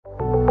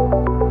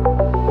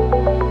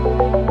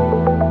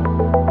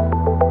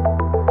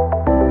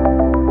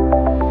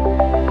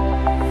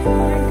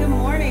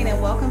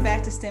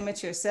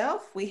limit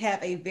yourself. We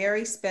have a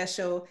very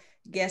special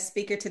guest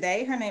speaker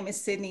today. Her name is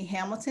Sydney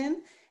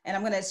Hamilton, and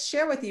I'm going to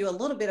share with you a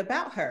little bit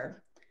about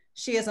her.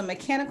 She is a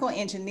mechanical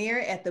engineer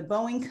at the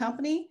Boeing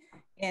Company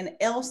in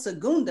El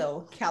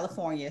Segundo,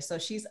 California. So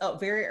she's up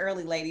very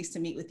early, ladies, to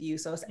meet with you.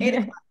 So it's 8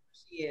 o'clock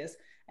where she is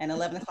and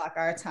 11 o'clock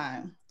our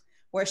time,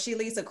 where she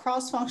leads a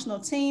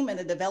cross-functional team in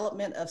the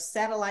development of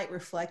satellite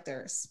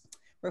reflectors.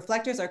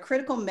 Reflectors are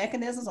critical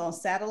mechanisms on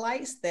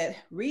satellites that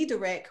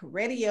redirect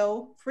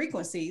radio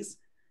frequencies,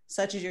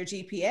 such as your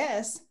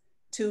GPS,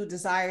 to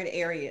desired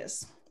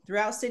areas.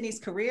 Throughout Sydney's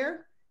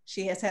career,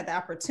 she has had the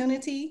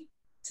opportunity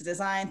to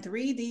design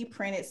 3D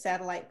printed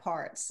satellite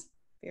parts.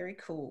 Very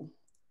cool.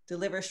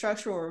 Deliver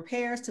structural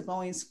repairs to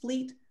Boeing's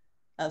fleet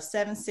of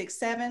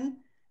 767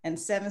 and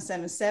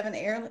 777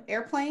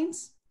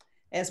 airplanes,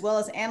 as well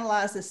as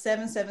analyze the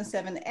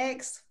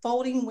 777X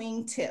folding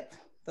wing tip,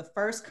 the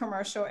first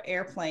commercial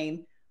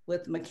airplane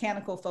with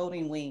mechanical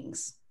folding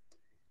wings.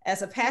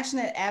 As a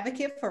passionate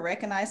advocate for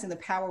recognizing the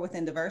power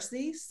within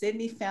diversity,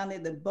 Sydney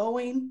founded the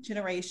Boeing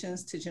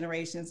Generations to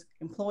Generations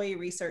Employee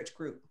Research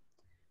Group,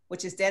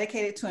 which is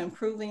dedicated to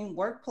improving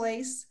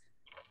workplace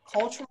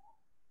culture,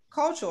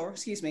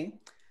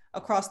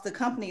 across the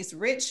company's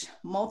rich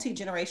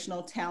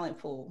multi-generational talent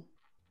pool.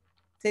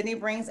 Sydney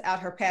brings out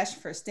her passion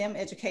for STEM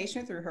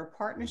education through her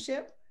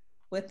partnership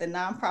with the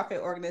nonprofit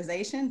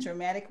organization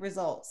Dramatic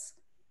Results.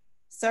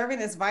 Serving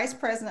as vice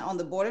president on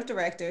the board of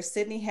directors,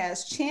 Sydney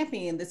has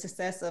championed the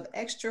success of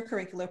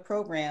extracurricular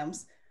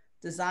programs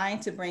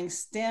designed to bring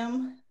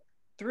STEM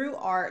through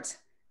art,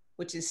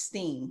 which is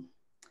STEAM,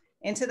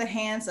 into the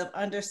hands of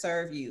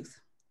underserved youth.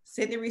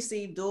 Sydney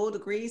received dual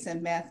degrees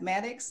in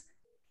mathematics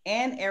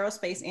and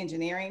aerospace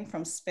engineering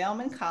from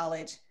Spelman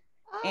College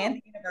and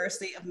the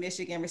University of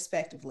Michigan,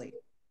 respectively.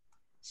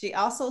 She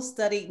also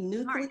studied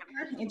nuclear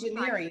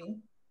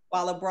engineering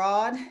while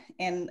abroad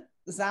in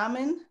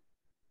Xiamen,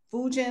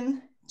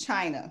 Fujian,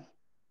 China.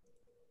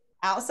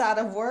 Outside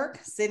of work,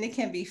 Sydney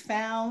can be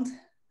found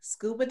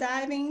scuba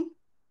diving,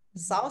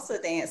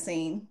 salsa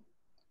dancing,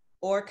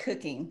 or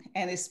cooking,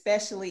 and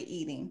especially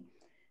eating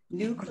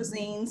new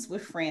cuisines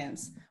with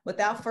friends.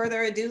 Without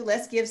further ado,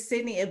 let's give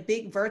Sydney a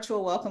big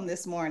virtual welcome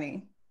this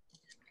morning.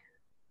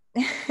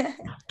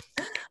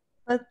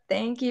 Well,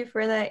 thank you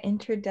for that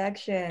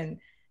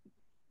introduction.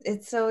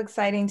 It's so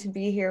exciting to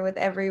be here with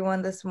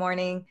everyone this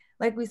morning.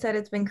 Like we said,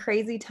 it's been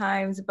crazy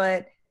times,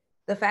 but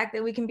the fact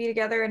that we can be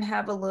together and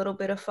have a little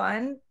bit of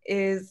fun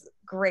is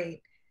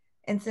great.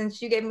 And since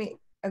you gave me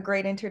a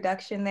great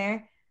introduction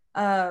there,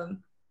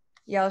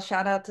 y'all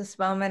shout out to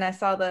Spelman. I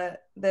saw the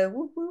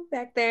whoop whoop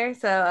back there.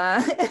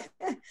 So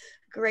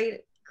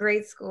great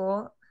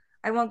school.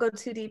 I won't go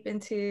too deep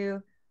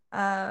into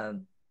my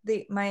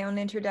own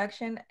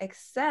introduction,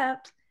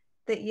 except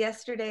that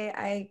yesterday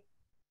I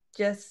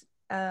just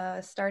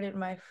started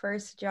my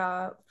first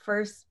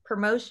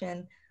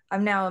promotion.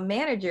 I'm now a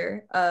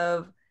manager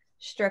of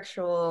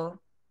structural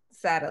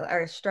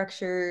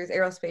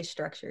aerospace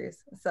structures.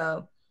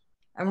 So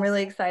I'm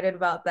really excited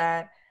about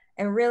that.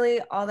 And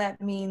really all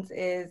that means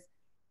is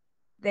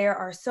there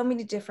are so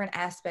many different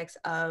aspects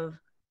of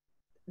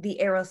the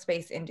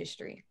aerospace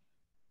industry.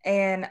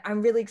 And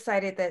I'm really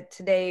excited that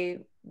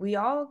today we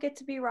all get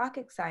to be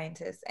rocket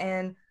scientists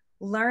and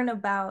learn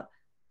about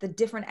the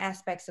different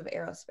aspects of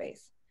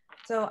aerospace.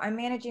 So I'm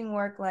managing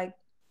work like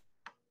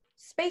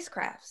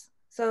spacecrafts.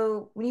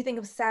 So when you think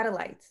of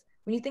satellites,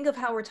 when you think of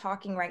how we're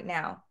talking right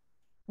now,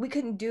 we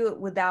couldn't do it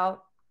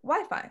without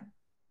Wi-Fi.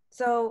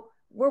 So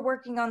we're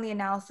working on the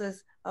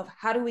analysis of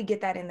how do we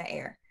get that in the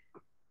air.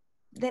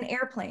 Then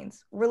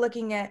airplanes, we're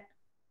looking at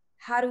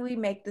how do we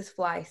make this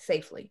fly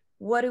safely?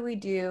 What do we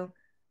do?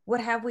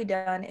 What have we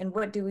done? And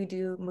what do we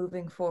do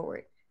moving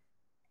forward?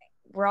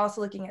 We're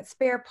also looking at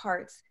spare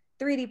parts,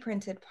 3D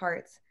printed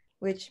parts,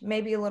 which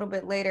maybe a little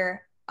bit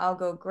later, I'll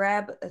go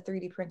grab a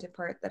 3D printed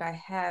part that I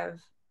have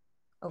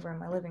over in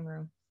my living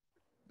room.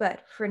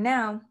 But for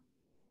now,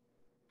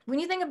 when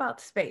you think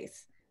about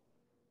space,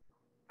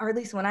 or at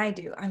least when I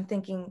do, I'm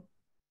thinking,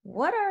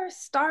 what are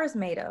stars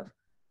made of?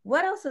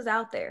 What else is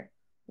out there?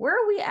 Where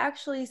are we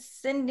actually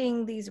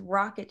sending these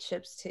rocket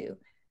ships to?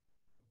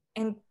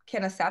 And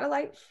can a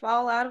satellite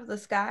fall out of the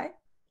sky?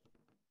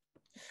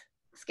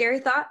 Scary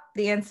thought.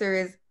 The answer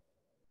is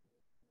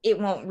it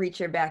won't reach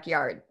your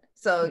backyard.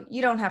 So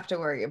you don't have to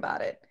worry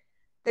about it.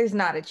 There's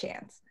not a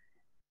chance.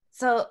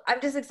 So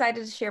I'm just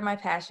excited to share my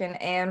passion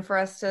and for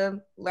us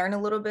to learn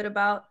a little bit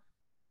about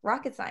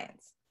rocket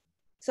science.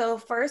 So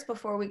first,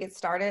 before we get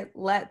started,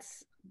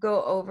 let's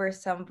go over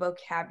some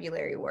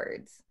vocabulary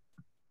words.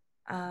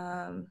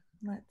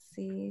 Let's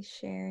see,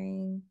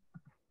 sharing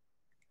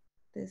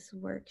this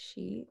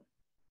worksheet.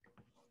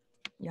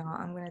 Y'all,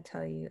 I'm gonna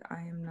tell you,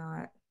 I am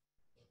not,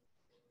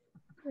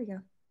 here we go.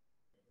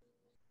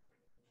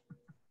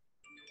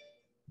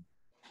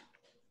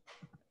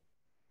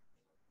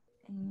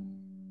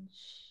 And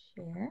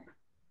share.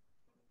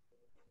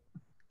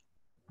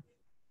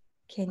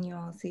 Can you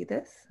all see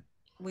this?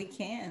 We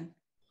can.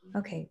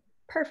 Okay,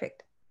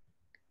 perfect.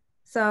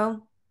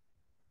 So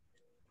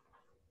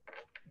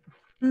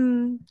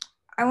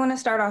I want to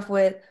start off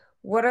with,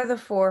 What are the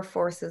four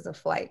forces of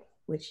flight,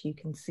 which you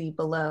can see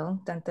below?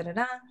 Dun, dun, dun,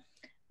 dun.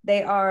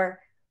 They are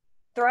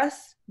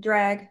thrust,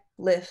 drag,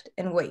 lift,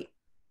 and weight.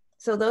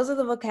 So those are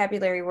the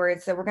vocabulary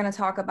words that we're going to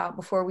talk about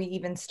before we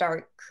even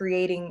start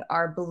creating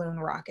our balloon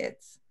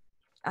rockets.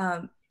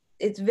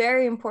 It's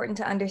very important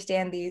to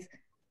understand these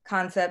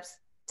concepts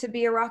to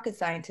be a rocket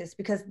scientist,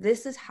 because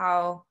this is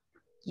how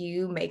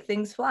you make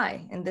things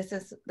fly. And this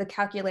is the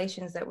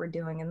calculations that we're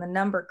doing and the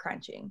number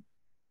crunching.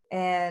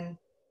 And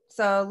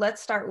so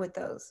let's start with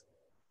those.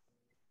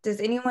 Does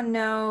anyone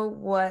know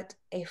what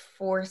a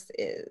force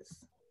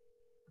is?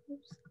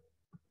 Oops.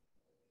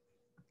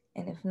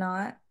 And if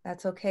not,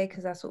 that's okay,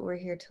 because that's what we're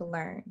here to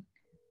learn.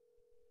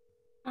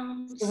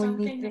 So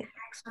something that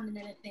acts on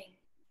another thing.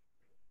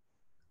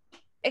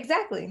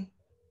 Exactly.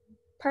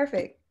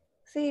 Perfect.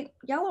 See,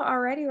 y'all are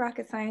already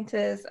rocket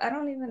scientists. I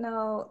don't even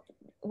know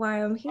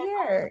why I'm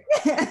here.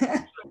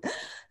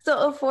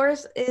 So a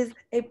force is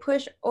a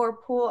push or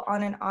pull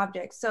on an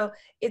object. So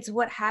it's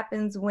what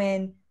happens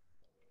when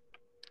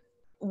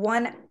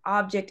one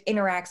object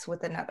interacts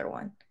with another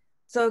one.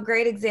 So a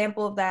great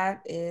example of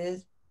that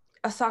is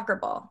a soccer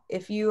ball.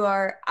 If you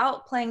are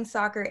out playing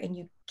soccer and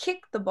you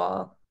kick the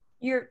ball,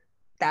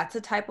 that's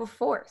a type of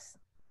force.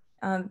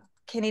 Can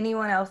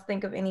anyone else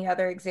think of any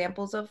other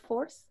examples of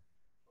force?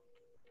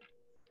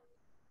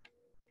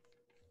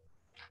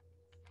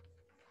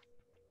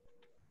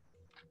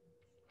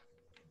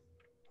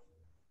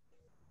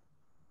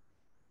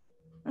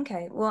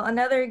 Okay, well,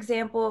 another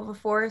example of a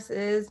force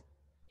is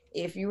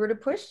if you were to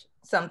push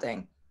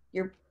something,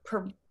 you're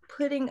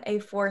putting a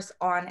force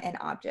on an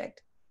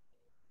object.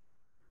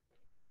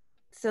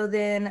 So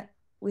then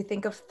we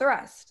think of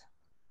thrust.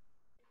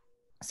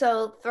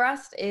 So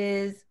thrust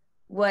is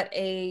what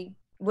an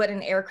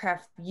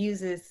aircraft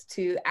uses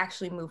to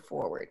actually move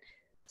forward.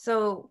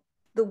 So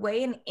the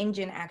way an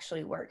engine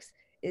actually works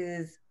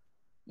is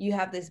you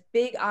have this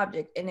big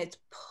object and it's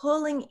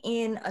pulling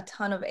in a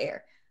ton of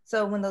air.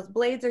 So when those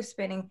blades are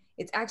spinning,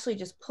 it's actually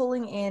just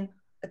pulling in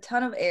a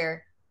ton of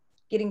air,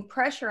 getting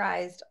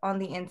pressurized on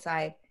the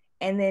inside,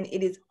 and then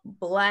it is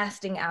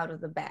blasting out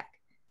of the back.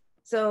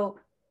 So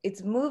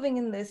it's moving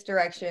in this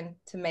direction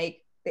to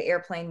make the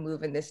airplane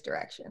move in this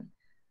direction.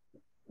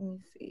 Let me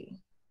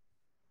see.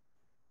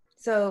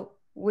 So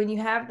when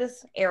you have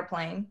this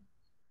airplane,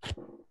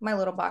 my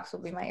little box will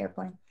be my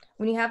airplane.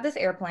 When you have this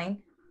airplane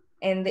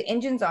and the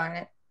engine's on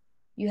it,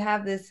 you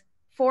have this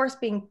force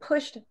being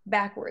pushed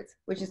backwards,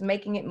 which is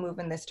making it move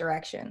in this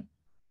direction.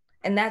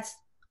 And that's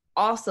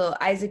also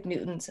Isaac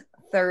Newton's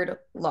third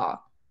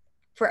law.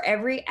 For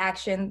every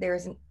action, there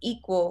is an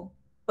equal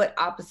but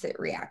opposite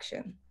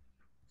reaction.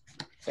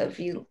 So if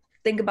you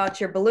think about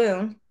your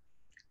balloon,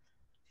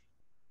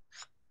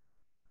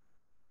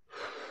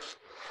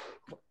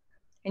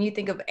 and you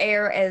think of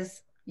air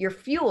as your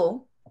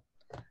fuel,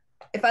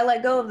 if I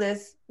let go of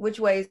this, which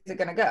way is it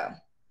gonna go?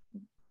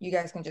 You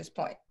guys can just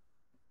point.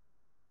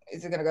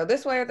 Is it gonna go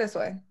this way or this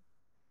way?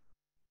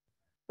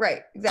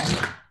 Right,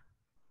 exactly.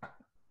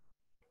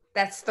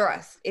 That's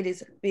thrust. It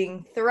is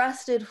being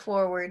thrusted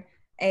forward,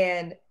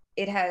 and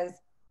it has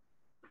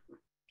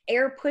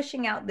air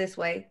pushing out this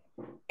way,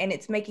 and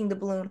it's making the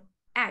balloon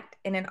act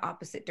in an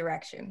opposite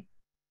direction.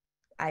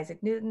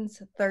 Isaac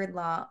Newton's third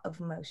law of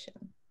motion.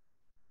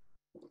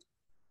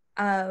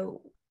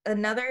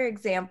 Another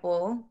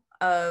example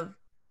of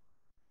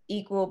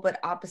equal but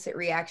opposite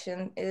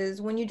reaction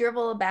is when you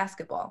dribble a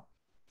basketball.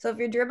 So if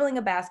you're dribbling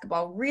a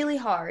basketball really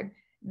hard,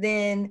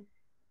 then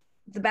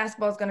the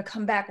basketball is going to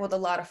come back with a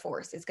lot of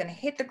force. It's going to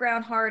hit the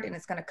ground hard and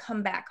it's going to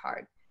come back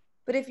hard.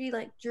 But if you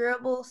like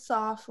dribble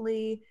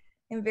softly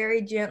and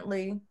very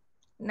gently,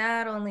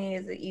 not only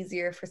is it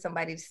easier for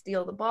somebody to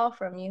steal the ball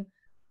from you,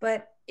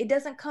 but it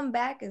doesn't come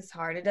back as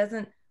hard. It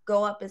doesn't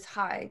go up as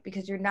high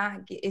because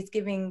it's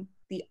giving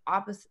the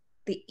opposite,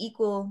 the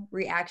equal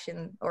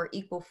reaction or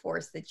equal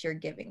force that you're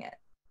giving it.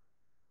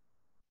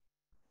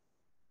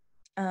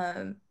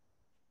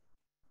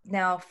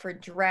 Now for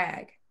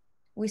drag,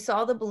 we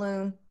saw the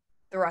balloon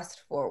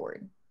thrust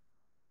forward.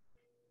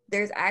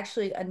 There's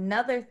actually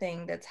another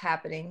thing that's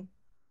happening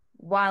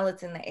while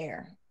it's in the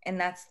air, and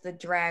that's the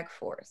drag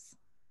force.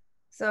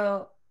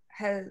 So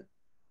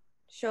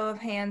show of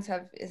hands,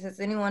 has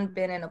anyone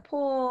been in a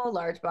pool,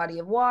 large body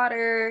of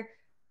water?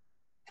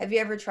 Have you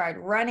ever tried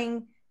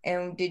running,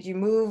 and did you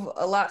move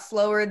a lot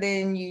slower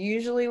than you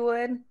usually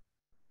would?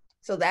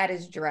 So that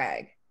is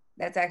drag.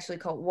 That's actually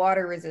called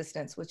water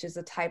resistance, which is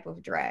a type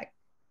of drag.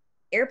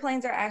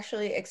 Airplanes are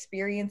actually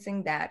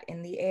experiencing that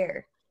in the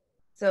air.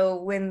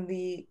 So when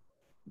the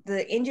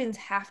engines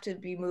have to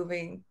be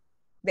moving,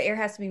 the air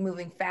has to be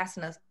moving fast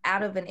enough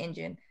out of an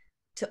engine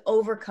to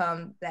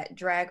overcome that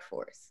drag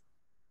force.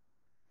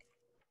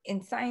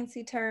 In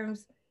sciencey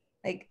terms,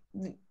 like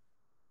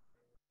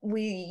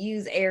we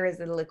use air as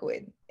a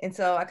liquid. And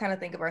so I kind of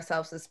think of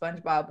ourselves as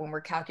SpongeBob when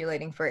we're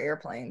calculating for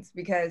airplanes,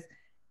 because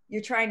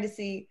you're trying to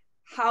see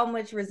how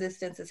much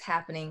resistance is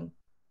happening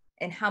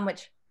and how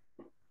much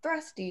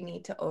thrust do you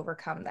need to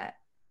overcome that.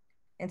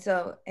 And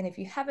if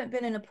you haven't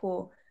been in a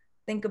pool,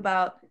 think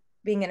about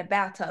being in a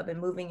bathtub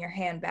and moving your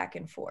hand back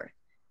and forth.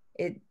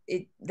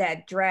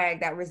 that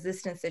drag, that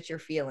resistance that you're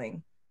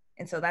feeling.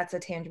 And so that's a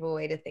tangible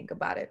way to think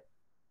about it.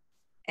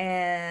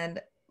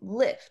 And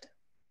lift.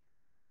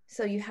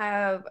 So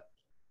have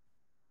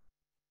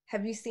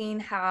you seen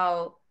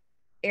how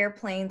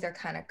airplanes are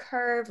kind of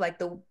curved, like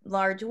the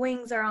large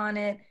wings are on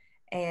it,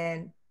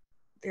 and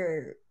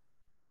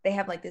they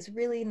have like this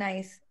really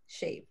nice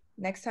shape.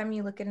 Next time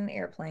you look at an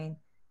airplane,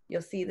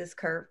 you'll see this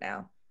curve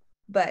now.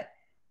 But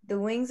the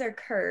wings are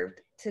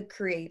curved to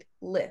create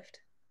lift.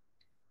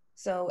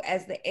 So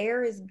as the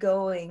air is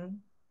going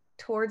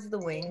towards the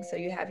wing, so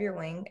you have your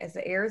wing, as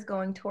the air is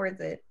going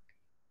towards it,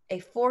 a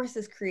force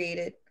is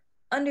created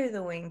under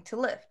the wing to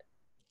lift.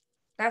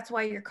 That's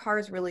why your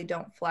cars really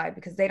don't fly,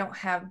 because they don't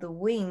have the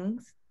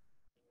wings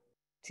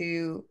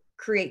to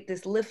create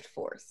this lift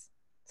force.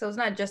 So it's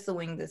not just the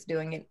wing that's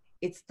doing it,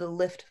 it's the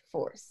lift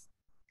force.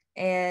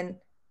 And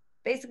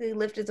basically,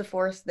 lift is a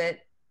force that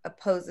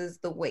opposes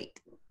the weight.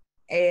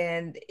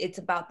 And it's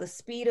about the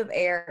speed of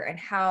air and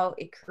how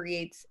it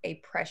creates a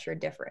pressure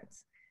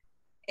difference.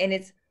 And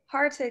it's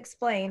hard to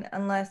explain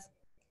unless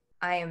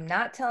I am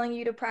not telling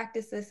you to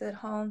practice this at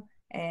home.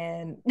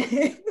 And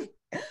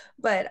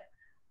but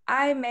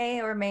I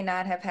may or may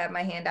not have had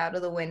my hand out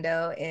of the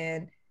window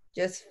and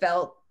just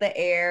felt the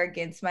air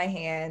against my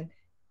hand.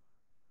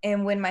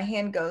 And when my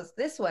hand goes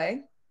this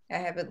way, I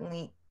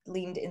haven't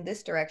leaned in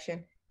this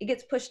direction, it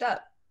gets pushed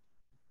up,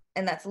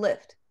 and that's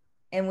lift.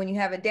 And when you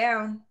have it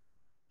down,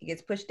 it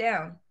gets pushed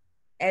down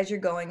as you're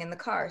going in the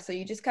car. So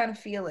you just kind of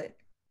feel it.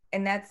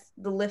 And that's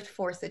the lift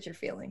force that you're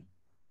feeling.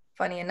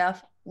 Funny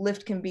enough,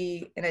 lift can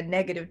be in a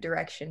negative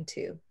direction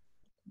too.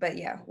 But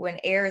yeah, when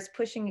air is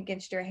pushing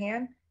against your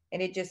hand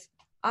and it just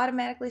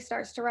automatically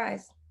starts to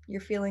rise, you're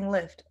feeling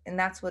lift. And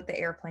that's what the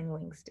airplane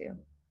wings do.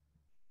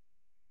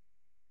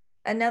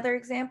 Another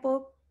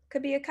example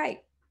could be a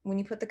kite. When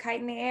you put the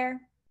kite in the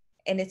air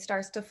and it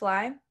starts to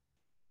fly,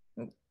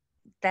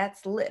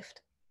 that's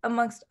lift,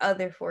 amongst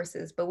other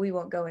forces, but we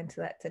won't go into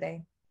that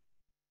today.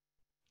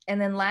 And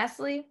then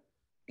lastly,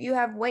 you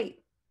have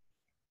weight.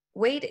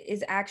 Weight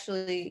is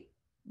actually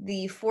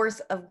the force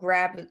of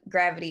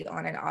gravity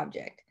on an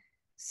object.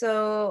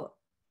 So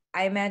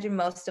I imagine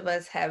most of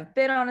us have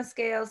been on a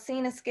scale,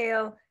 seen a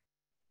scale,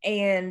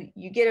 and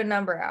you get a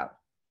number out.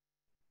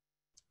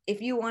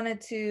 If you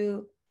wanted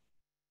to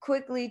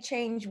quickly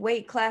change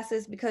weight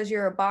classes because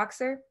you're a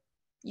boxer,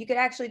 you could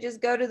actually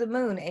just go to the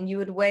moon and you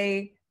would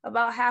weigh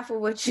about half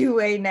of what you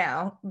weigh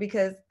now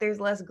because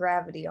there's less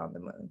gravity on the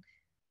moon.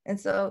 And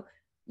so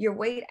your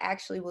weight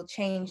actually will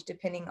change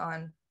depending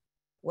on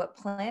what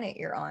planet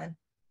you're on.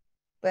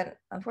 But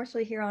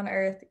unfortunately here on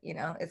Earth,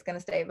 it's going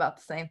to stay about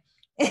the same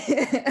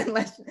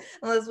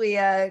unless we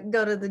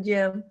go to the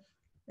gym.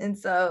 And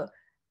so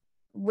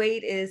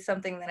weight is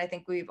something that I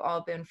think we've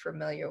all been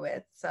familiar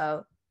with.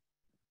 So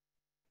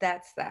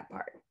that's that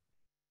part.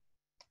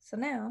 So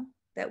now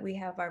that we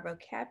have our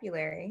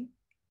vocabulary,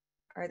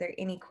 are there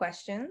any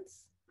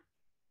questions?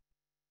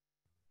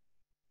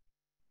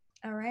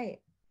 All right,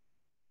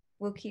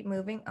 we'll keep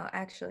moving. Oh,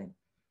 actually,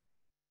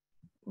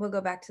 we'll go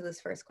back to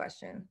this first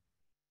question.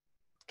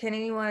 Can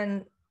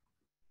anyone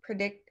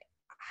predict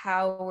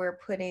how we're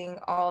putting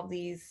all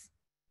these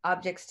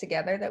objects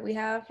together that we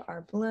have,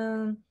 our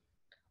balloon,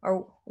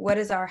 or what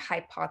is our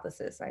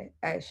hypothesis,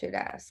 I should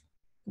ask?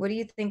 What do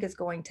you think is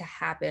going to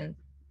happen?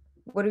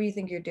 What do you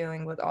think you're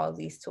doing with all of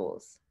these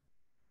tools?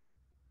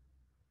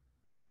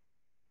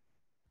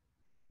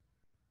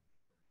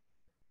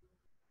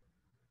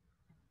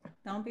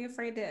 Don't be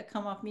afraid to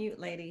come off mute,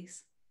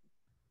 ladies.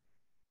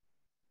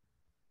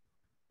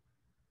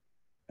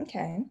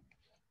 Okay.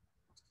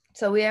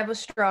 So we have a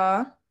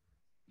straw,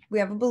 we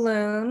have a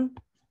balloon,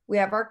 we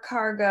have our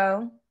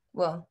cargo,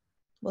 well,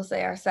 we'll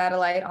say our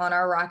satellite on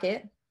our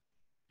rocket,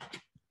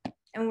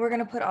 and we're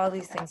gonna put all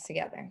these things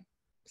together.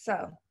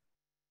 So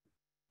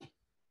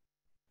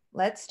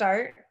let's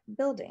start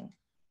building.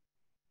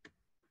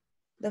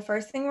 The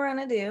first thing we're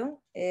gonna do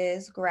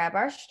is grab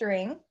our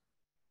string,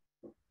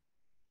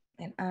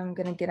 and I'm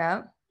gonna get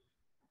out.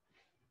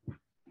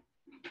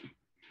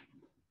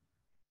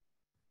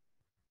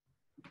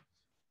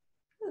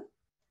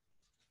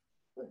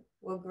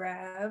 We'll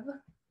grab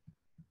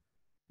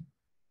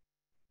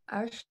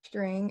our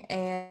string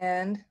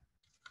and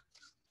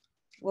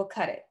we'll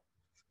cut it.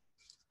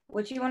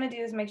 What you want to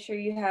do is make sure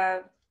you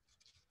have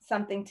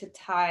something to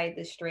tie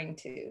the string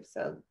to.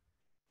 So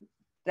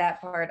that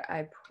part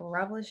I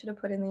probably should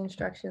have put in the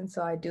instructions,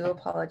 so I do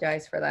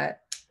apologize for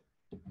that.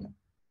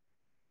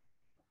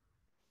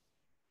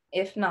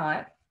 If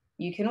not,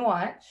 you can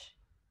watch.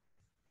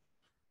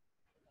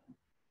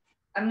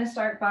 I'm going to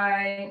start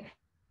by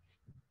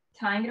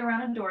tying it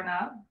around a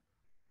doorknob.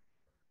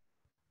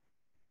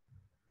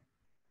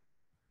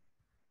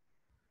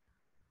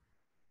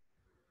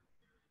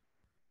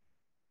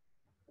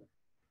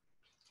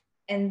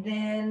 And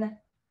then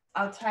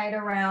I'll tie it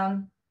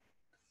around.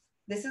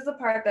 This is the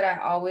part that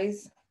I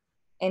always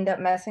end up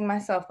messing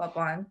myself up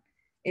on,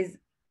 is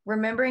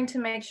remembering to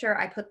make sure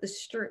I put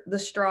the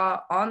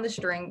straw on the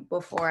string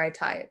before I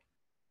tie it.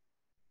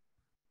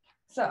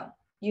 So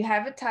you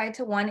have it tied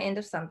to one end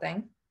of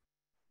something.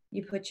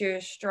 You put your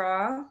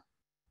straw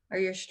or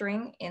your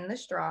string in the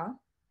straw.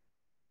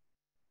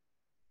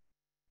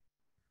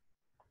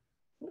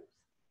 Oops.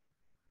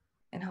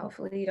 And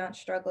hopefully you don't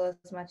struggle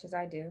as much as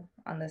I do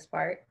on this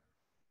part.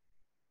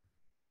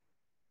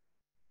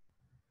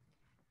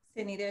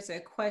 Sydney, there's a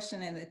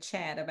question in the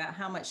chat about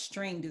how much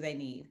string do they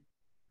need?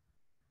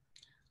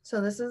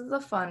 So this is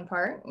the fun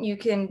part. You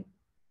can,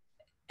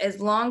 as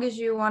long as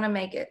you want to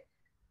make it.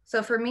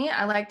 So for me,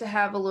 I like to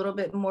have a little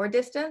bit more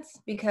distance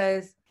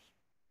because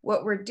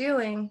what we're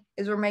doing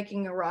is we're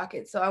making a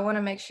rocket. So I want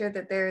to make sure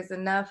that there is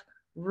enough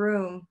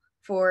room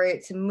for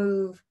it to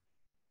move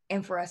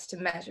and for us to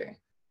measure.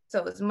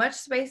 So as much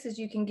space as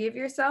you can give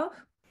yourself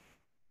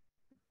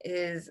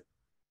is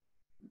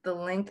the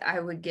length I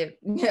would give,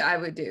 I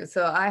would do.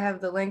 So I have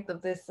the length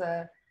of this,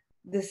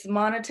 this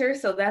monitor.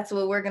 So that's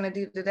what we're going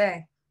to do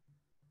today.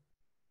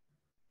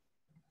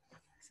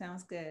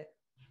 Sounds good.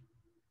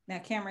 Now,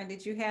 Cameron,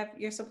 did you have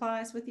your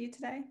supplies with you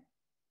today?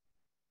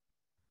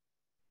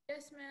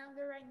 Yes, ma'am.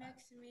 They're right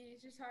next to me.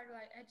 It's just hard to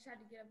I just had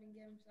to get up and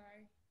get them.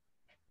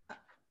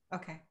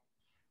 Sorry. Okay.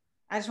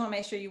 I just want to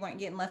make sure you weren't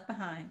getting left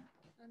behind.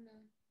 Oh, no.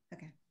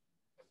 Okay.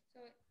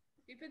 So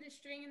you put the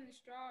string in the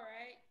straw,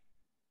 right?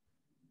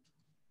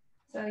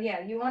 So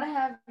yeah, you want to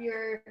have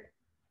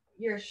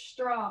your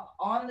straw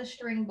on the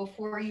string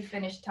before you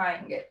finish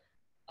tying it.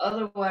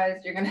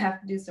 Otherwise, you're going to have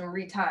to do some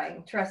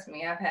retying. Trust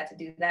me, I've had to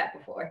do that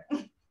before.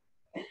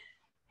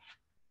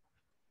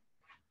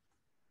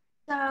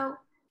 So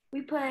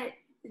we put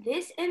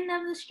this end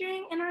of the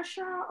string in our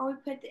straw, or we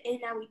put the end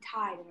that we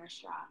tied in our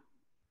straw?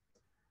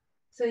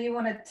 So you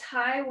want to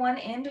tie one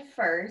end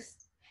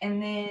first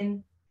and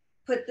then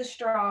put the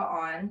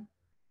straw on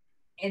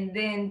and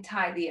then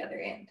tie the other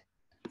end.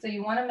 So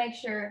you want to make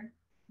sure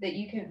that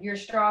your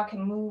straw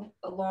can move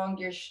along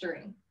your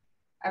string.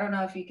 I don't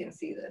know if you can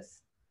see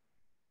this.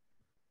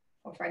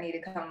 Or if I need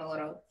to come a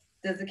little,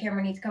 does the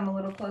camera need to come a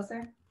little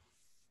closer?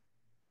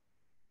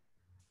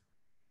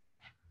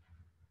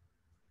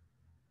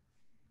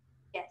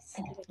 Yes.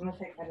 I'm gonna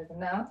take that as a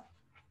no.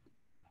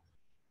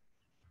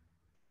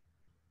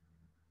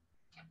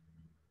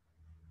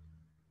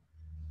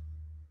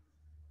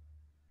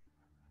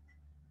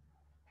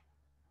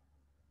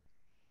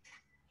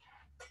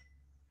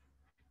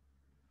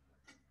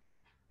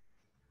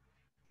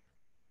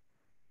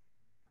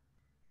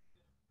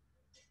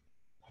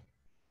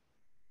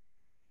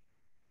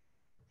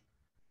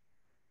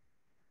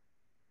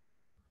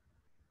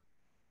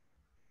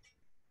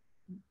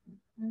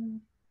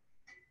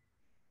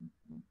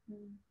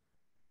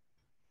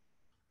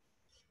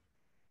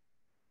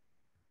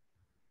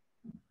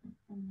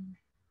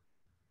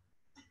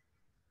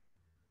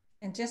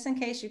 And just in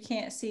case you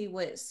can't see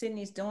what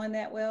Sydney's doing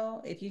that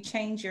well, if you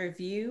change your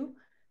view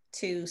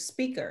to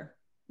speaker,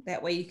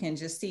 that way you can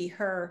just see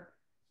her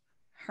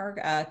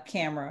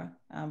camera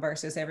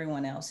versus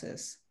everyone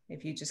else's.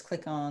 If you just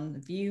click on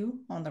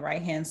view on the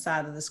right-hand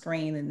side of the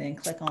screen and then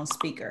click on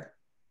speaker.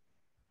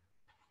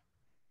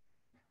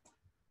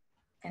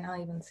 And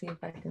I'll even see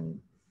if I can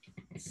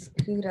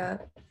scoot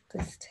up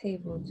this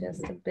table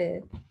just a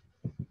bit.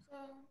 So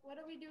what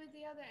do we do with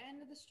the other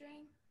end of the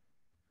string?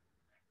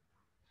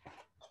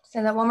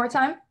 Say that one more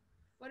time.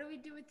 What do we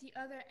do with the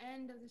other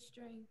end of the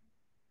string?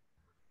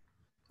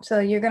 So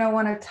you're gonna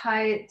want to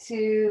tie it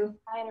to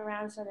Tie it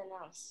around something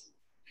else.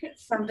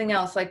 something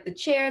else, like the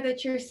chair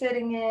that you're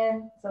sitting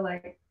in. So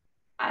like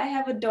I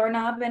have a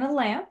doorknob and a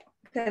lamp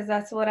because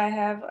that's what I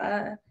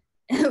have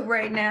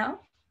right now.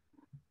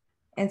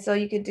 And so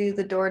you could do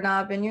the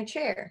doorknob in your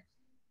chair.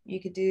 You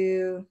could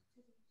do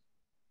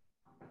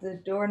the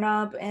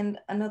doorknob and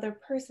another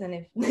person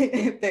if,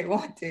 if they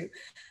want to.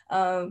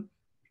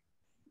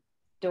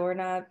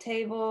 Doorknob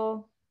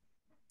table.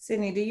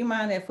 Sydney, do you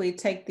mind if we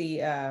take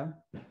the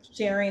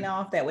sharing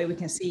off? That way we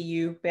can see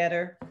you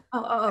better.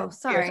 Oh,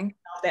 sorry.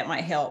 That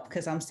might help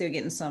because I'm still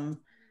getting some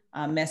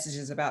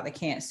messages about they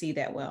can't see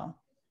that well.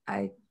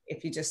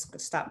 If you just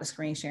stop the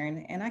screen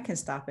sharing, and I can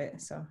stop it.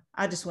 So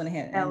I just went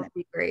ahead. That would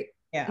be great.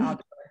 Yeah, I'll do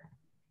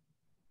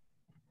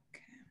it.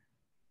 Okay.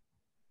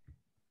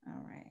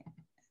 All right.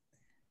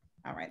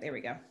 All right, there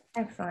we go.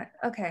 Excellent.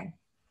 Okay.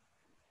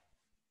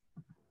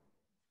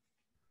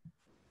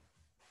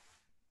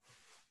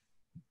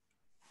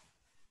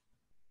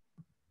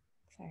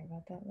 Sorry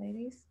about that,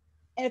 ladies.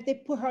 And if they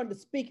put her in the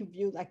speaker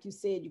view, like you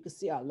said, you can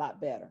see her a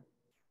lot better.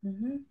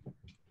 Mm-hmm.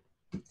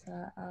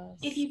 So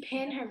if you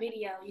pin her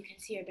video, you can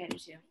see her better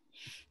too.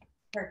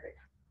 Perfect.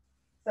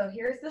 So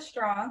here's the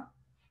straw,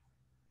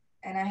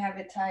 and I have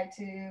it tied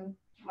to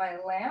my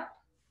lamp.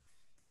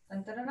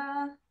 Dun, dun, dun,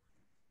 dun,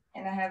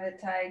 and I have it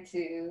tied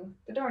to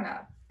the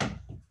doorknob.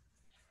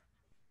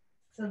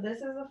 So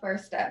this is the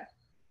first step.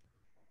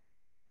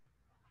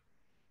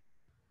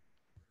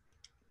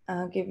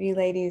 I'll give you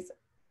ladies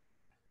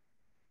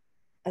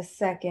a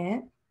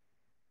second.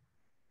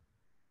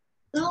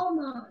 Oh,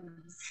 Mom.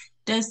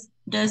 Does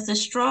the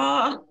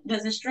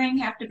string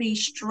have to be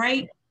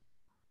straight?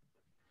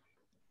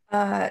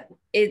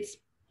 It's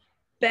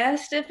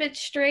best if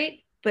it's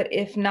straight, but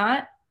if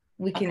not,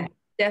 we can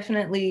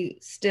definitely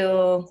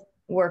still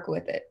work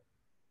with it.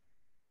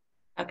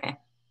 Okay.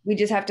 We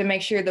just have to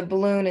make sure the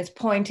balloon is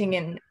pointing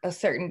in a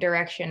certain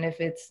direction if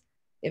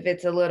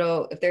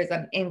there's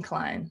an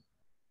incline.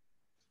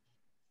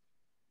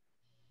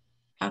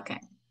 Okay.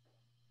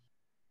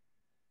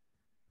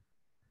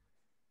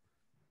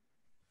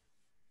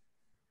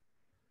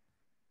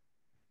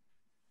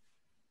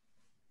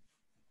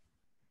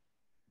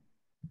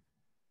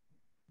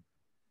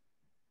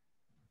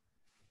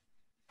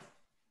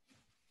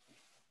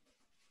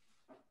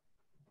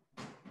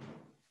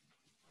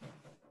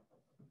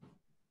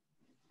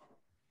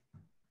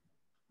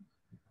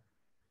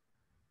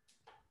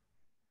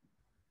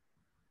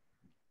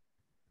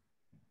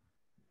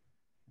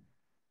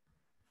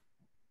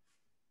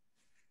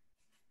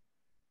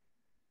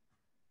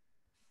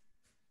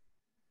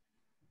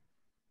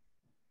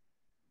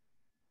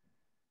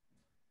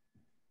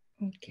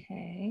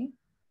 Okay.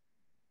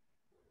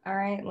 All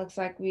right, looks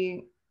like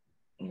we've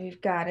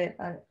got it.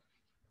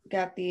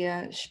 Got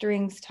the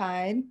strings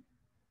tied.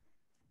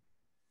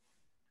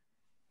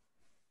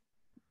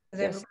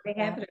 Does everybody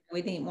have it?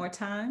 We need more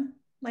time,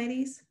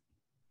 ladies?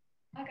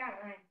 I got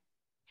mine.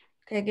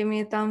 Okay, give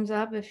me a thumbs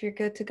up if you're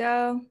good to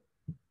go.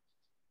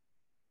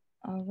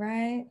 All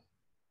right.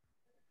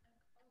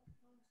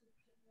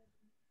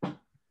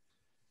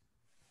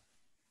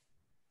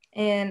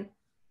 And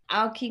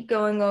I'll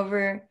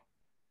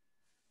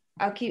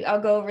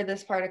go over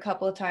this part a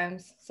couple of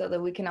times so that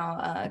we can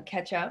all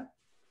catch up.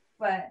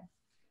 But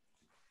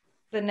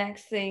the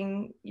next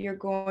thing you're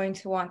going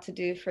to want to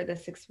do for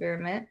this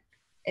experiment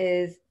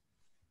is,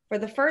 for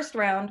the first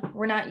round,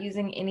 we're not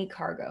using any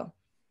cargo.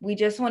 We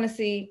just want to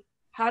see,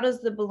 how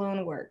does the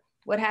balloon work?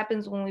 What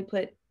happens when we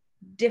put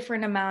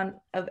different amount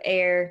of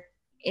air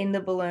in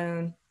the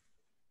balloon?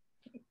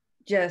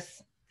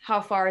 Just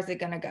how far is it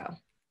going to go?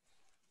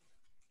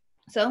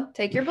 So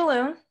take your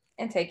balloon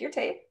and take your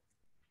tape.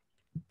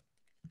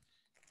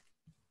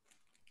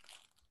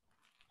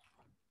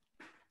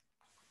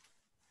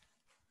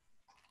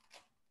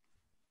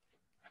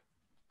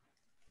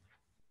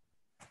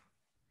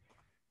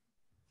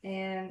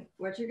 And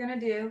what you're gonna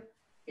do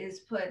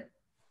is put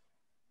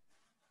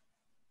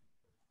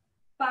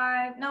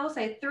we'll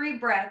say 3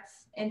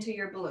 breaths into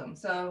your balloon.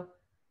 So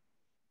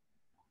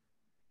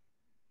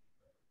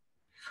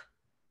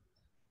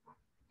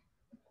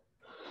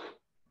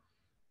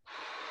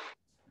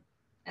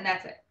and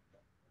that's it.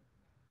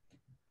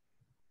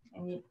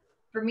 And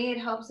for me, it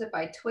helps if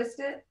I twist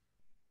it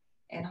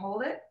and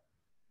hold it.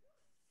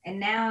 And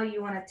now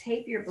you want to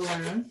tape your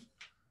balloon.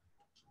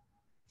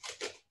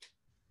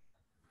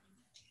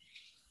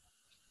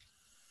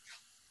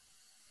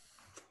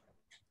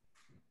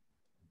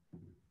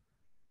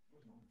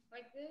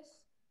 Like this?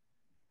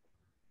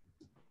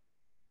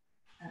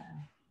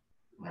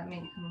 Let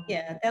me come.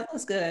 Yeah, that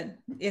looks good.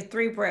 It's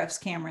 3 breaths,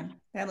 Cameron.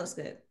 That looks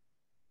good.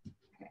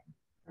 Okay,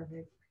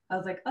 perfect. I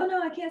was like, oh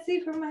no, I can't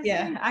see from my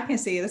Yeah, screen. I can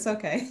see it. It's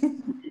okay.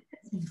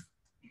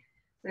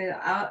 So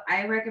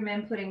I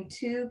recommend putting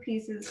 2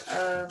 pieces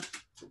of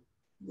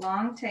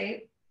long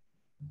tape.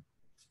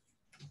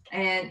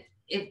 And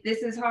if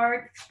this is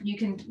hard, you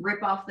can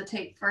rip off the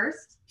tape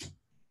first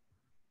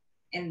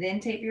and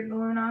then tape your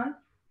balloon on.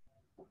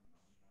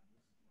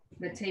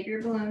 But tape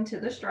your balloon to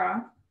the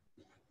straw.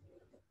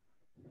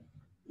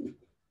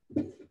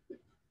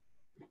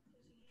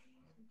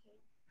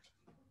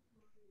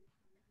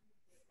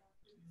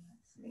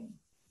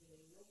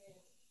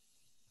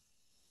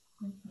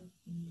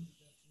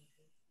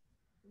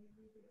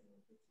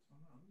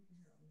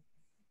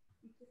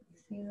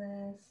 See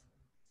this?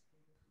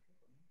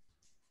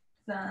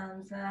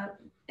 Thumbs up.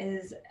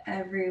 Is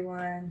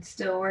everyone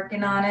still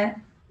working on it?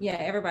 Yeah,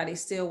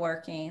 everybody's still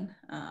working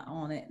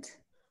on it.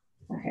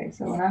 Okay,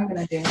 so what I'm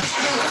gonna do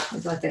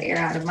is let the air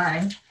out of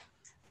mine.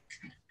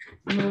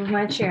 Move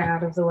my chair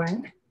out of the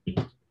way.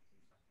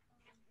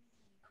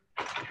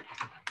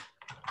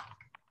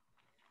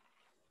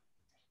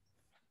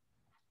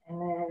 And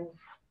then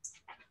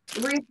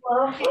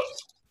reflow.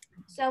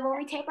 So when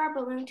we tape our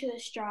balloon to the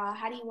straw,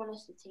 how do you want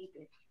us to tape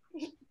it?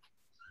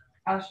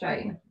 I'll show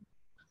you.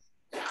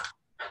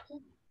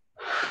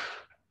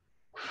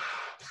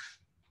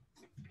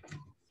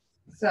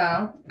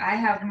 So I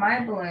have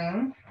my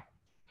balloon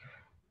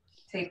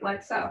taped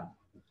like so.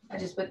 I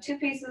just put 2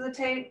 pieces of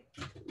tape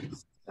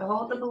to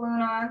hold the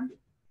balloon on.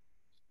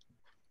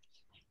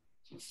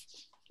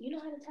 You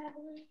know how to tie a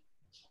balloon?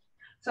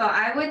 So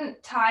I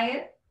wouldn't tie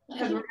it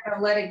because we're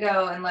gonna let it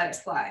go and let it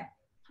fly.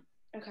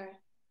 Okay.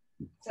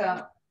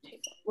 So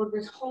we'll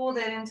just hold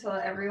it until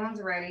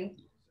everyone's ready.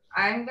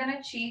 I'm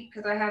gonna cheat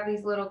because I have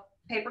these little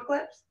paper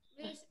clips.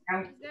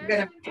 I'm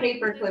gonna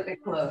paper clip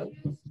it closed.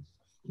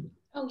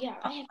 Oh yeah,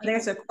 I have.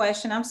 There's a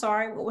question. I'm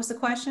sorry. What was the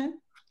question?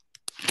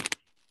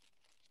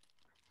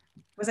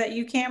 Was that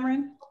you,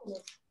 Cameron?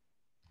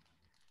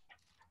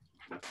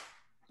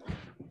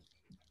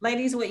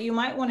 Ladies, what you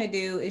might want to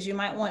do is you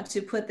might want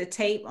to put the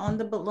tape on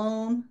the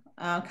balloon,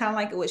 kind of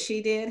like what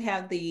she did.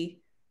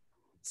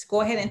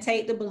 Go ahead and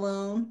tape the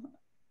balloon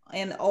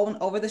and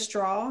over the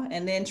straw,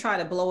 and then try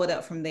to blow it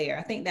up from there.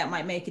 I think that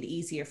might make it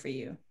easier for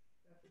you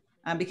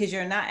because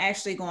you're not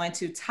actually going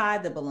to tie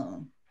the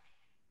balloon.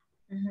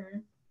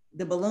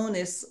 The balloon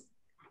is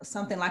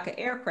something like an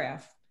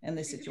aircraft in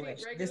this Should you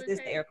situation. need This regular is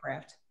the tape?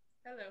 aircraft.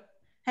 Hello.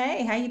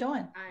 Hey, how you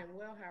doing? I am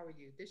well. How are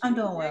you? Does she I'm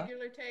need doing well.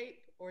 regular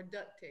tape or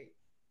duct tape?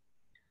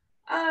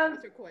 Um,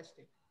 What's her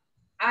question?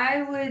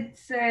 I would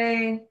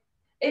say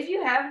if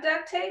you have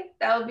duct tape,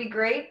 that would be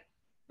great,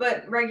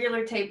 but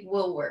regular tape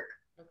will work.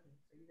 Okay,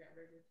 so you got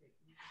regular tape.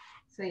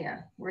 So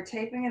yeah, we're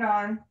taping it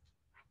on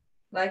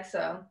like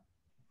so.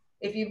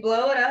 If you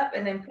blow it up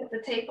and then put the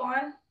tape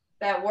on,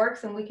 that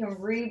works, and we can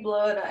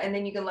re-blow it up, and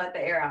then you can let the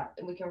air out,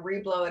 and we can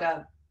re-blow it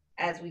up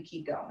as we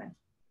keep going.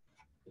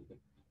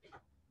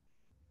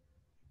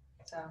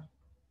 So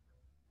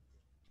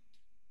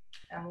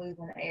I'm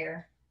losing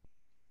air.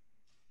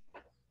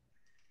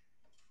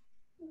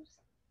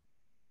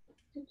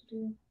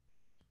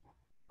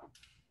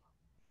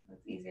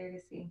 It's easier to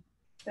see.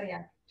 So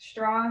yeah,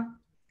 straw,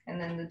 and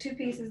then the 2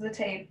 pieces of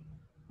tape,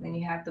 and then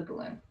you have the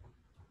balloon.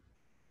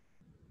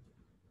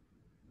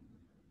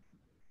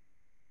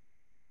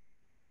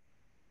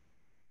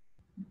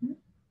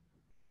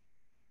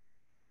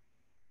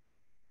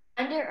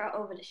 Under or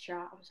over the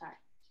straw? I'm sorry.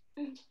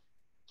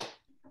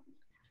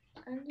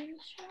 Under the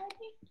straw, I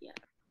think? Yeah.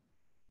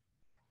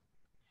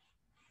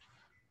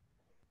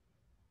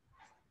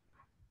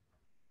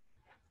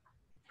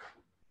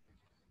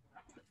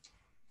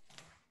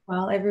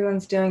 While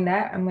everyone's doing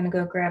that, I'm gonna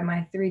go grab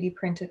my 3D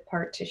printed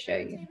part to show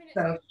you.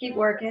 So keep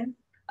working.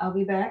 I'll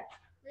be back.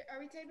 Are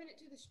we taping it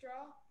to the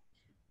straw?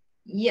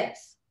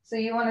 Yes. So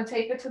you want to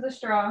tape it to the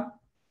straw,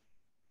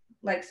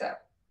 like so.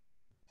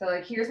 So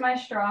like here's my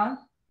straw,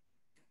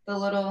 the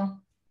little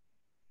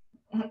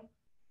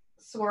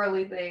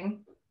swirly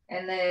thing,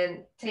 and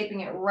then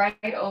taping it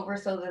right over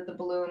so that the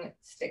balloon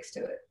sticks to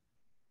it.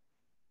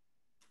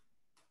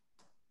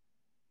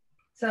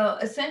 So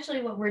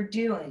essentially what we're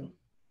doing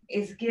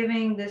is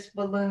giving this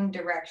balloon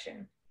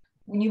direction.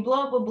 When you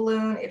blow up a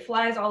balloon, it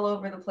flies all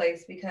over the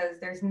place because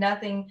there's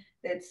nothing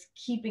that's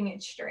keeping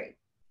it straight.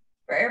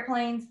 For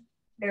airplanes,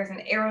 there's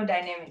an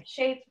aerodynamic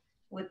shape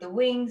with the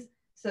wings,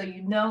 so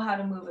you know how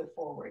to move it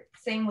forward.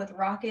 Same with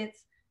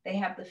rockets, they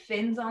have the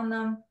fins on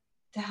them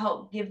to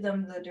help give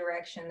them the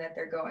direction that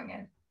they're going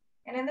in.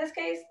 And in this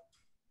case,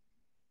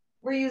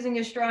 we're using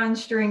a straw and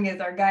string as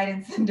our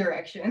guidance and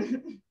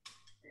direction.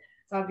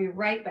 So I'll be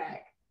right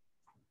back.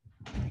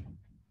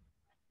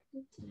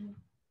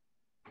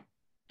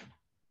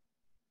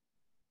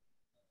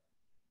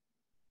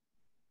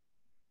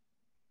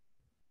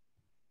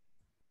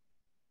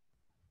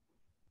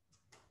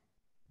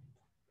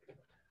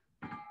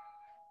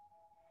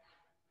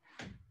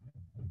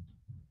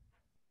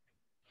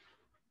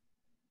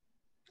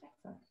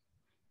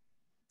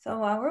 So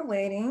while we're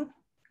waiting,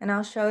 and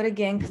I'll show it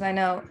again because I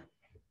know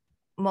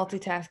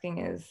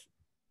multitasking is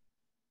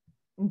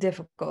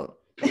difficult.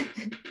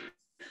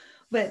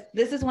 But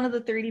this is one of the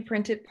 3D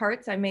printed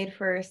parts I made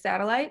for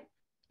Satellite.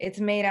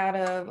 It's made out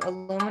of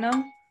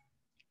aluminum,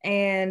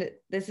 and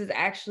this is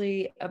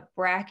actually a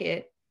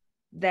bracket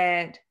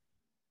that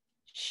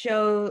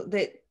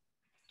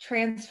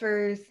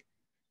transfers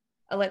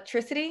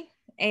electricity.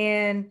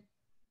 And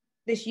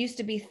this used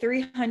to be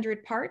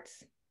 300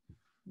 parts,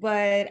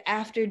 but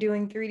after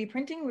doing 3D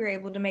printing, we were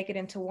able to make it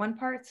into 1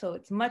 part, so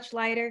it's much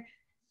lighter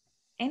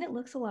and it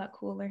looks a lot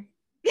cooler.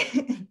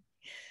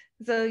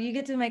 So you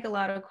get to make a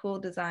lot of cool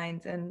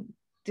designs and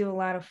do a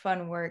lot of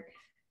fun work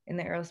in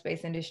the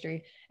aerospace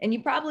industry. And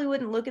you probably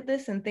wouldn't look at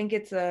this and think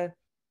it's a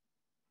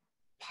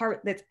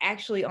part that's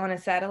actually on a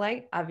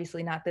satellite,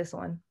 obviously not this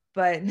one,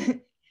 but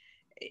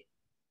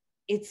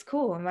it's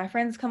cool. And my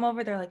friends come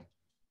over, they're like,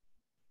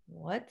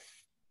 what's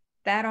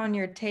that on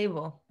your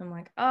table? I'm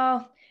like,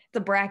 oh, it's a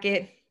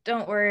bracket.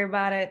 Don't worry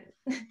about it.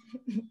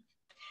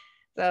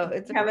 So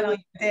it's have it on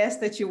your desk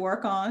that you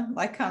work on,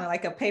 like kind of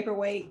like a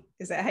paperweight.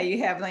 Is that how you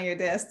have it on your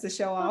desk to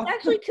show off? It's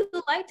actually too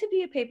light to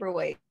be a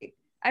paperweight.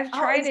 I've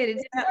tried it.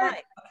 It's that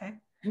light. Okay.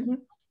 Mm-hmm.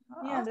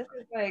 Oh, yeah, this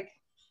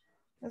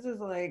is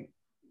like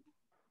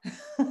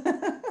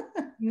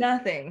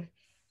nothing.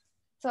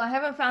 So I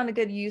haven't found a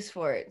good use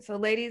for it. So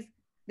ladies,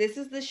 this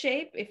is the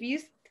shape. If you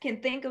can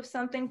think of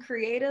something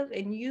creative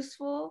and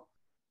useful,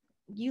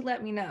 you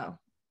let me know.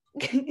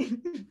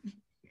 I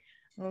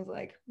was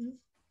like,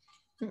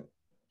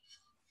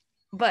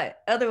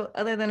 but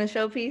other than a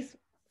showpiece,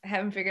 I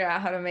haven't figured out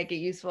how to make it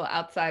useful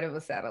outside of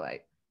a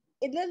satellite.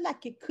 It looked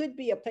like it could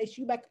be a place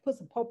you might put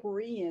some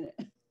potpourri in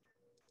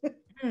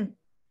it.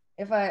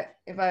 If I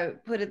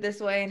put it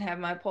this way and have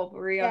my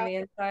potpourri on the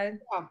inside,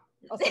 or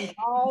some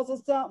balls or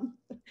something.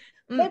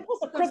 Maybe put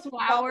some Christmas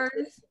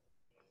flowers.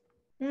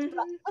 Put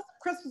some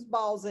Christmas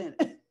balls in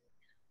it.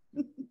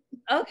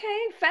 Okay,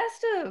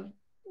 festive.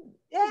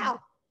 Yeah.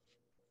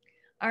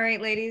 All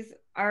right, ladies,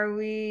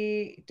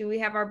 do we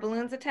have our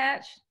balloons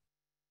attached?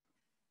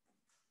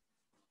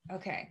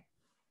 Okay,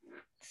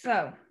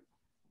 so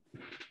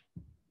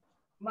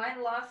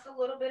mine lost a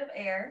little bit of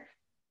air,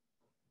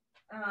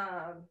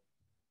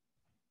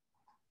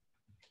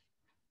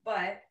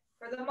 but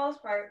for the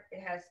most part,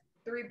 it has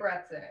 3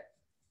 breaths in it.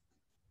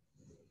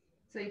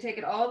 So you take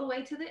it all the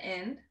way to the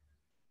end,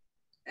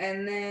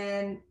 and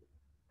then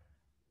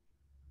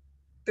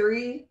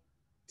 3,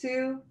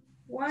 2,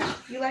 1,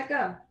 you let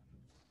go.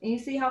 And you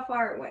see how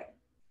far it went.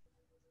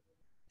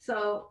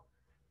 So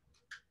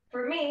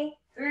for me,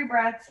 3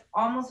 breaths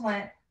almost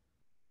went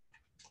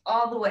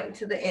all the way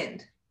to the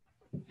end.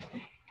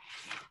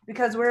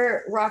 Because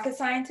we're rocket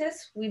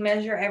scientists, we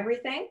measure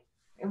everything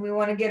and we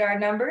want to get our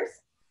numbers.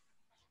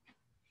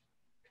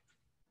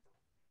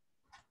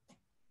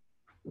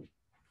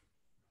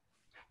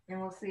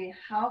 And we'll see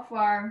how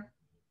far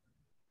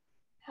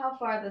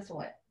this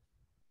went.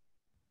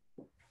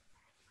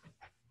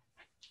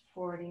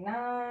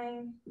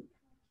 49.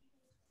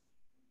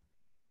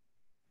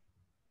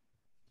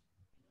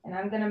 And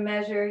I'm going to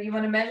measure, you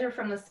want to measure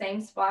from the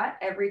same spot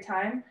every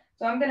time.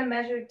 So I'm going to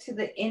measure to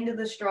the end of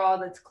the straw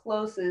that's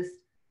closest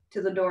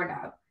to the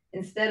doorknob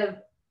instead of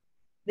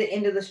the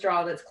end of the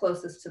straw that's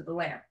closest to the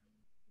lamp.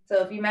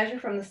 So if you measure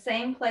from the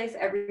same place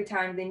every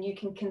time, then you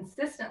can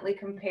consistently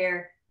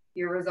compare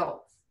your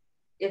results.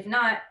 If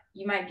not,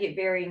 you might get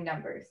varying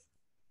numbers.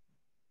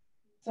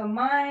 So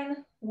mine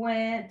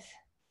went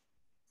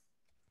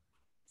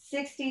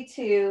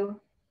 62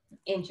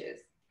 inches.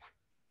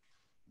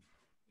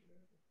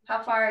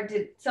 How far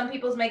did some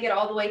people's make it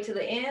all the way to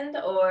the end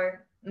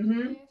or?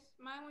 Mm-hmm. Yes,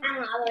 mine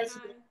went to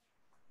 59.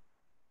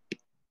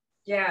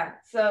 Yeah,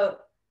 so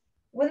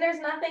when there's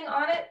nothing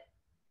on it,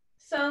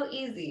 so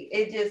easy.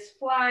 It just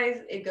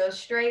flies, it goes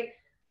straight.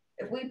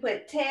 If we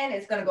put 10,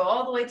 it's gonna go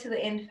all the way to the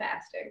end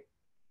faster.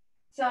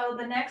 So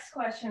the next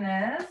question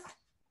is,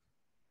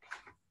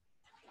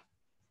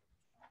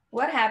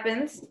 what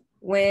happens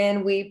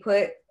when we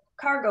put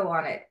cargo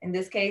on it? In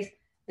this case,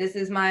 this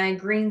is my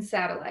green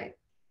satellite.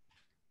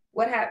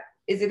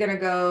 Is it gonna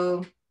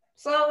go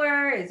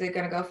slower? Is it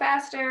gonna go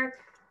faster?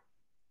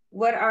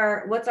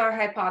 What's our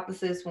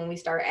hypothesis when we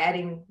start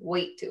adding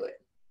weight to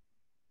it?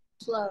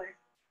 Slower.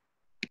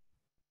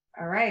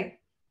 All right.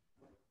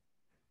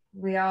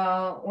 We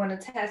all want to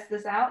test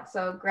this out.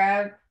 So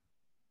grab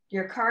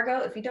your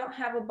cargo. If you don't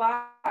have a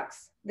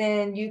box,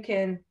 then you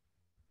can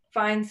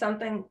find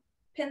something,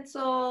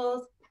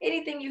 pencils,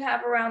 anything you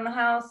have around the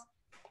house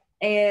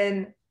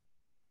and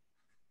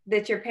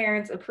that your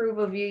parents approve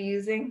of you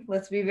using.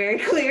 Let's be very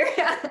clear.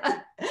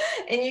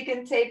 And you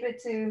can tape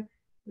it to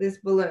this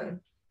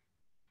balloon.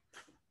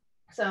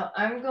 So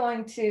I'm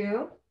going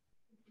to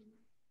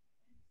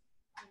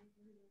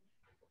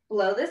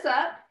blow this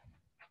up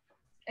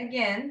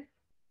again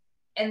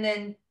and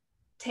then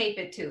tape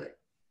it to it.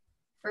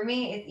 For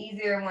me, it's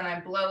easier when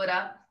I blow it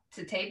up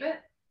to tape it,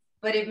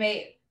 but it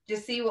may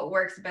just see what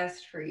works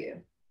best for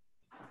you.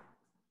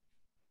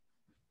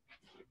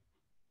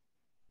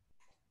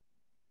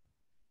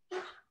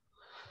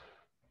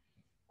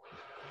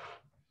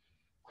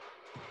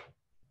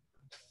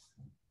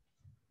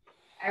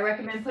 I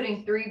recommend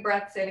putting 3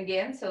 breaths in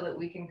again so that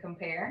we can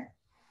compare.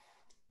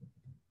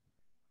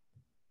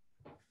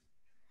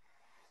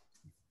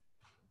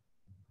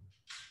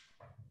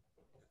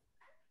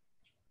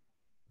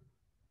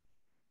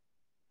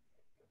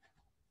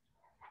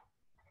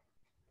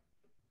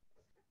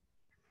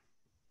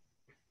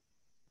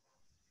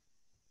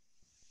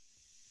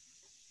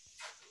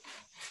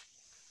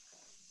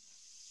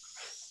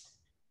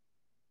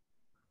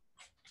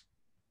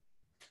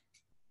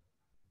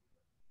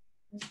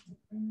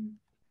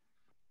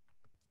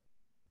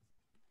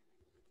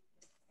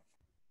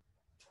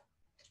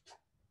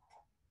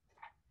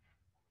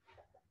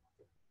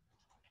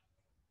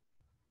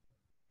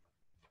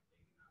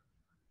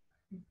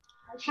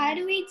 How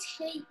do we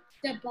take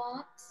the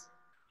box?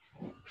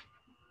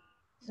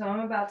 So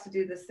I'm about to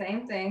do the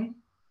same thing.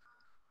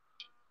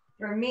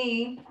 For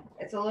me,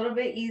 it's a little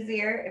bit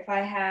easier if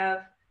I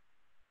have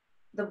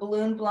the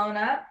balloon blown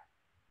up.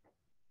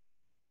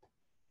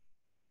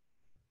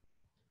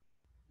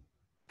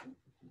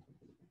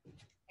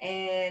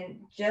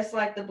 And just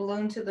like the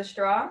balloon to the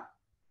straw,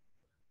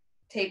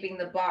 taping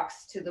the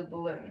box to the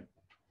balloon.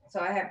 So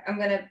I'm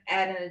gonna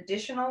add an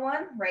additional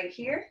one right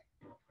here.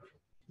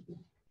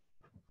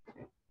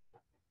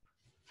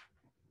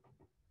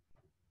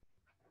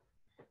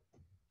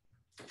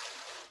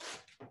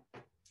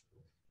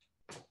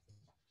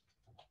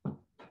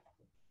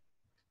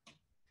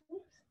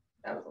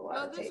 That was a lot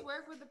of tape. Will this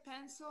work with a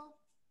pencil?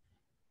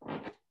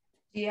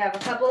 Do you have a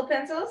couple of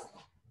pencils?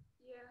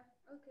 Yeah,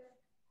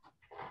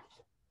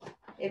 okay.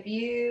 If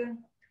you,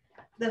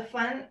 the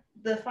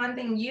fun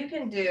thing you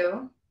can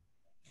do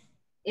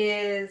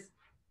is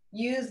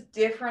use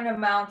different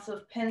amounts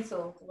of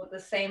pencils with the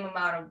same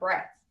amount of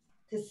breaths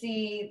to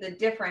see the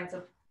difference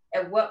of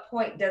at what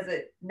point does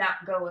it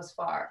not go as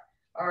far,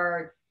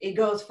 or it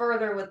goes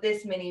further with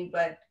this many,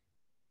 but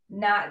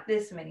not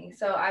this many.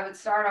 So I would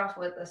start off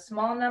with a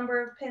small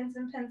number of pens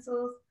and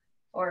pencils,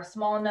 or a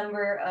small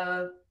number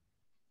of,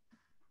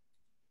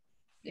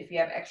 if you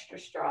have extra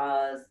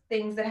straws,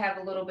 things that have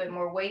a little bit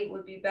more weight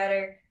would be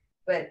better,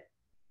 but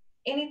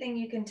anything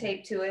you can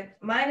tape to it.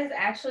 Mine is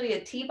actually a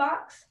tea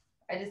box.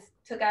 I just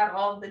took out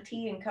all of the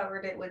tea and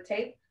covered it with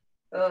tape,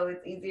 so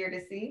it's easier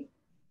to see.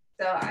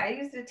 So I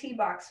used a tea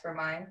box for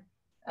mine.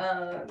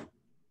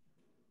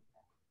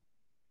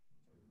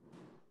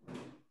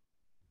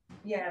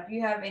 yeah, if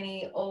you have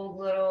any old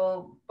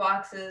little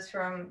boxes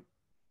from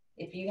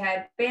if you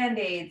had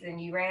Band-Aids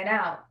and you ran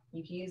out,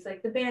 you can use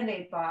like the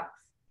Band-Aid box,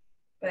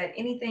 but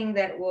anything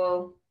that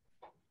will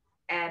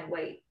add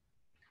weight.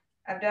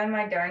 I've done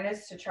my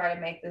darndest to try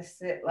to make this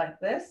sit like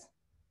this,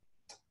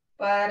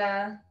 but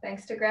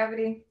thanks to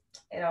gravity,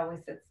 it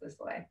always sits this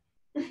way.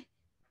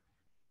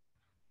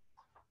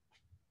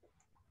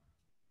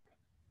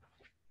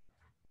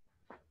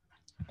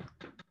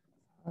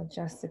 I'll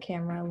adjust the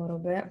camera a little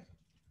bit.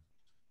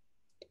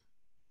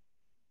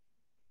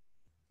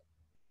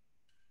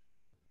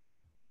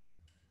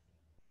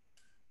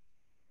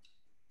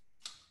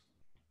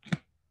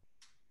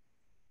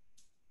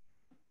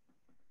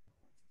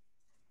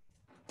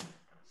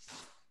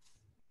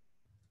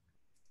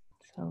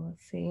 So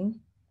let's see.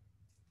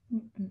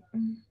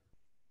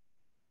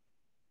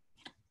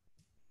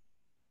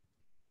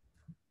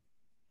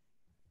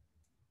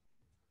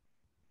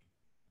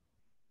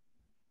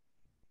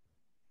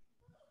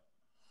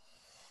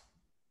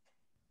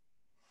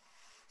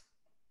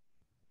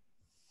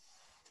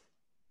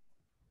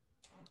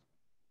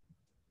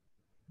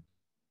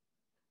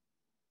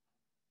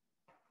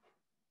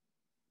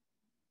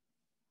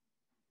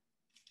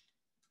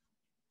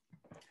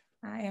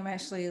 I am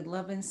actually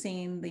loving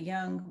seeing the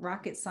young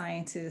rocket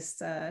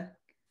scientists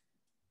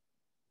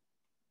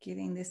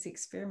getting this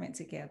experiment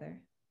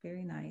together.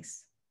 Very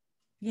nice.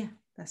 Yeah,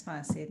 that's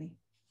fine, Sydney.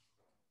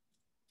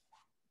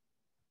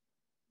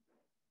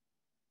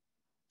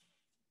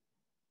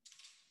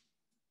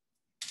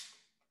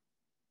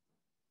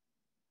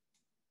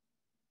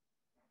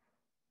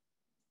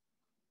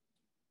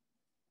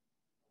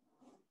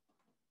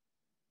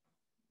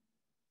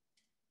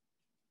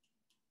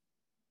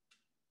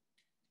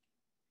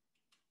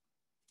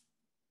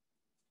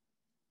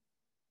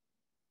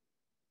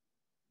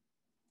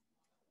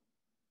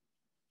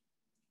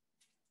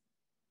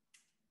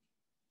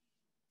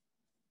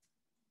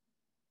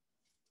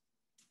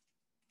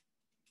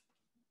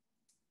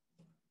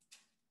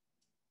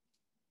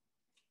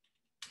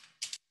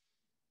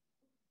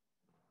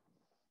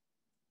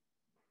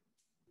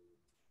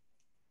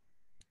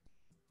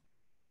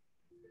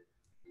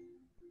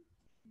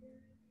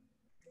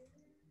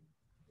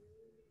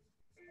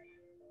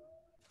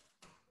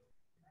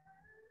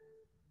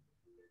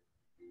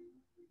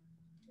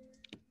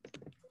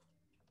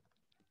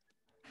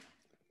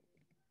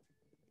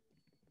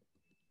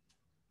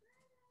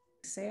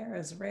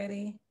 Sarah's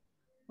ready.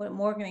 What,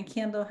 Morgan and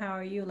Kendall, how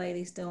are you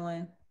ladies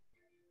doing?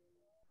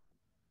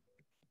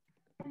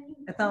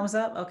 A thumbs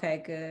up?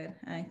 Okay, good.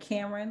 And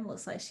Cameron,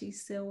 looks like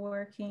she's still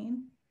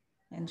working.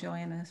 And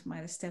Joanna might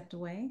have stepped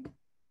away.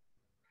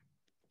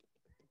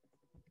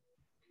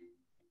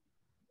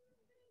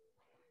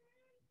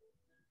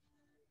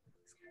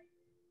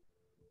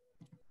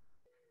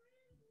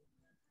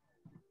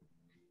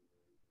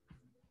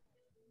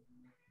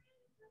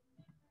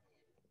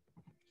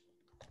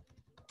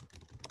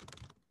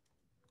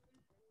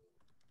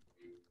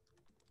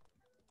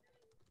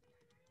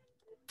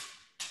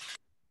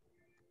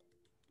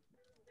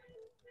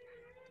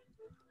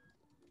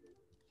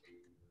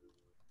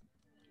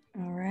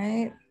 All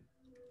right.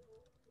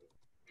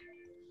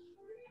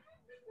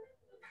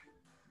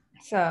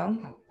 So,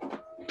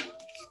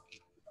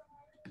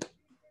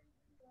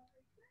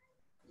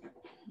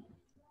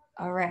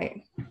 all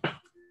right.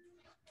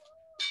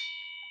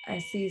 I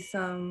see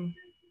some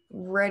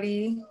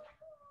ready.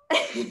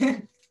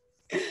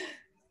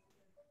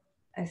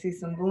 I see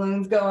some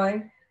balloons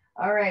going.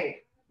 All right.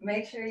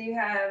 Make sure you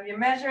have your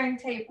measuring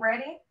tape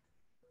ready.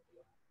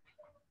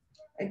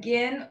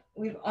 Again,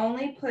 we've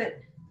only put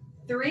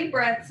 3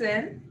 breaths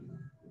in.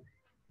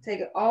 Take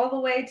it all the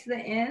way to the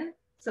end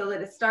so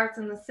that it starts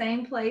in the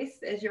same place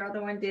as your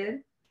other one did.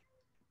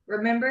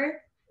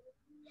 Remember,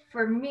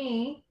 for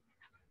me,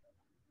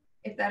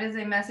 if that is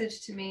a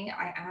message to me,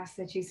 I ask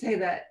that you say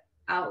that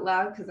out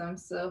loud because I'm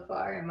so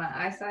far and my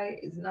eyesight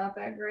is not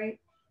that great.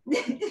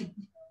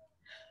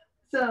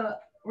 So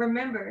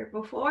remember,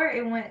 before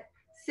it went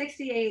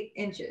 68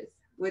 inches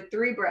with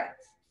 3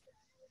 breaths.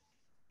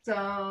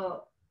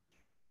 So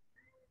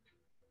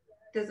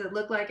does it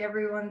look like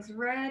everyone's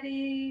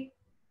ready?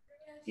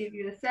 Give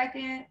you a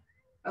second.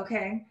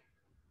 Okay.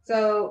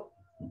 So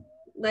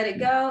let it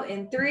go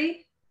in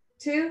 3,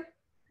 2,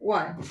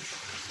 1.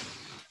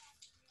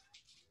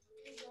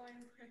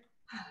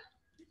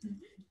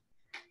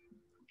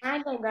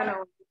 I think I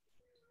know.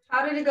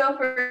 How did it go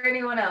for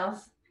anyone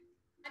else?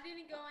 I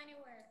didn't go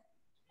anywhere.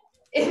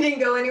 It didn't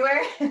go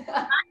anywhere?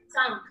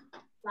 Sunk.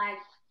 Like,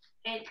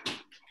 it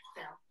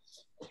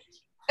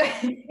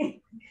fell.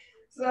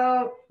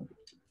 So,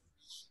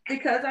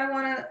 because I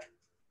want to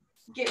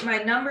get my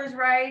numbers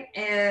right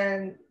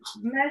and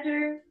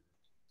measure.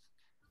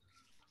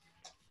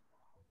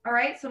 All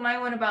right, so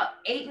mine went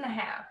about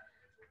 8.5.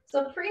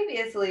 So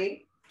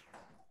previously,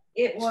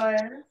 it was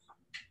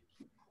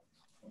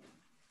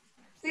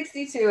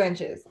 62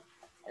 inches.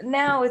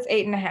 Now it's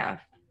 8.5.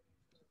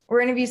 We're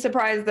gonna be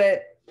surprised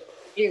that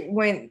it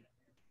went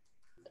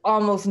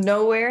almost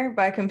nowhere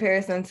by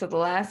comparison to the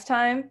last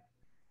time.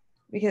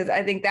 because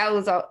I think that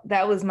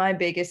was my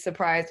biggest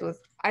surprise. Was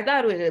I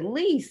thought it would at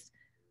least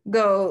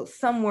go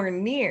somewhere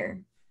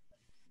near,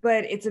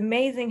 but it's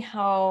amazing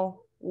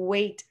how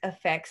weight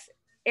affects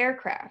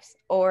aircrafts,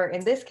 or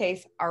in this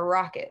case, our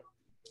rocket.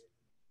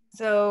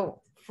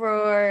 So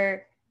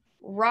for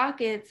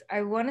rockets,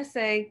 I want to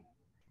say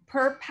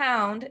per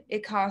pound,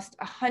 it costs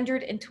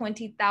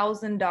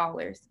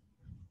 $120,000.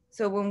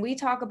 So when we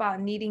talk about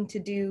needing to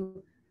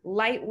do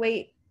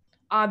lightweight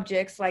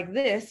objects like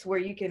this, where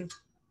you can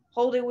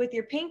hold it with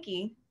your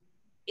pinky,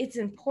 it's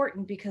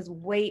important because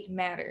weight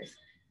matters.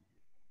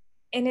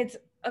 And it's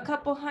a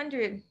couple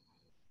 $100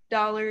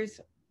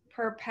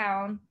 per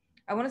pound.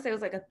 I want to say it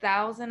was like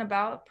 $1,000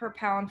 about per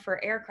pound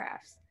for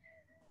aircrafts.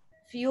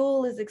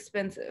 Fuel is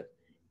expensive,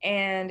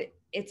 and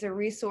it's a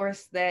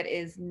resource that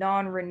is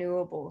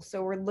non-renewable.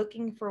 So we're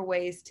looking for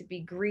ways to be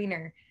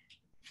greener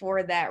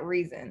for that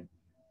reason.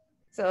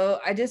 So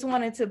I just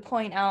wanted to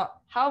point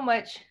out how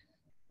much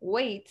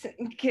weight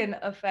can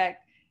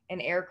affect an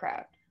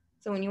aircraft.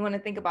 So when you want to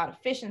think about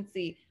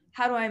efficiency,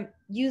 how do I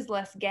use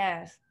less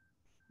gas?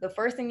 The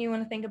first thing you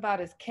want to think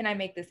about is, can I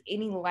make this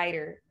any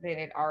lighter than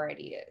it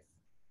already is?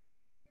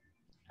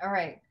 All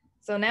right,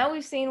 so now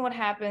we've seen what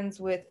happens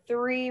with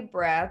 3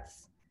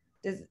 breaths.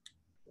 Does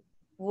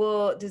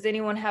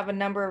anyone have a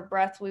number of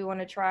breaths we want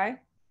to try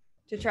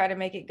to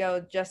make it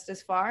go just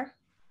as far?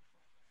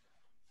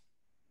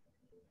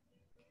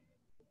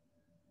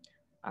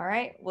 All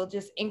right, we'll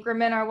just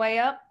increment our way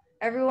up.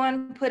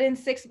 Everyone put in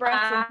 6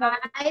 breaths.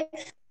 5.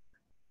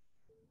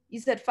 You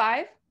said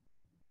 5?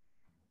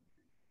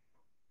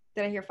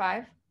 Did I hear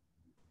 5?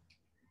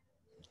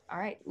 All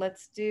right,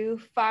 let's do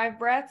 5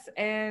 breaths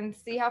and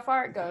see how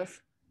far it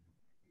goes.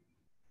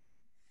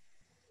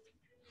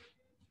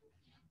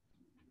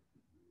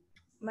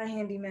 My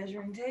handy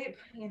measuring tape,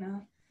 you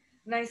know,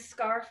 nice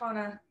scarf on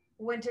a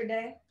winter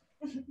day.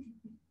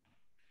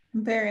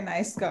 Very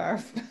nice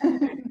scarf.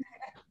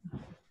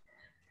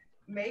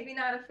 Maybe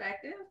not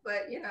effective,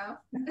 but you know.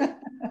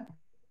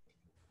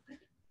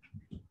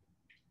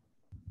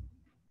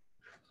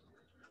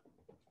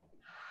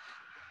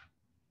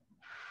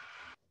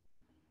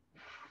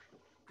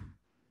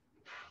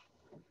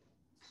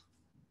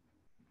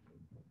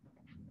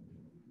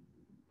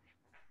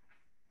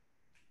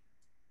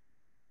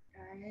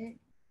 All right.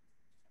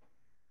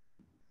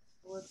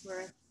 Look for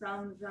a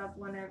thumbs up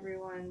when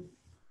everyone's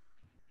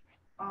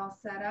all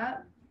set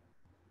up.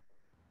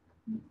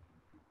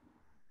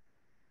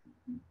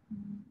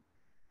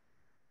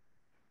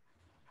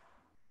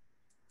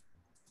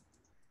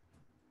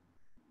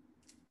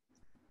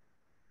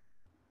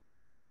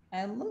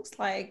 And it looks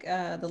like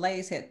the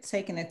ladies had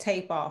taken the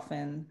tape off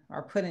and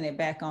are putting it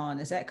back on.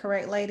 Is that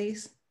correct,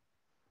 ladies?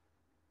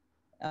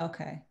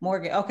 Okay,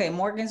 Morgan. Okay,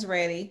 Morgan's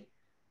ready.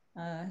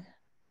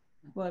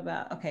 What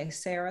about, okay,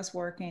 Sarah's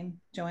working.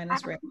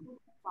 Joanna's ready.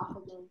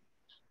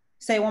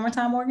 Say it one more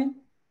time, Morgan.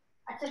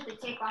 I took the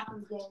tape off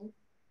again.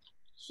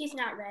 She's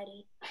not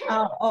ready.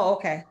 Oh,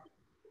 okay.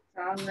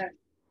 So I'll let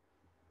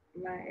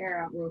my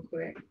air out real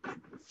quick.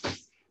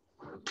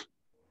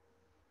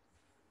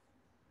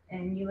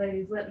 And you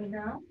ladies let me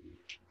know,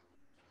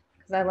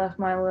 because I left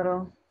my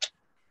little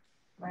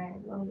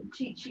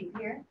cheat sheet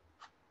here.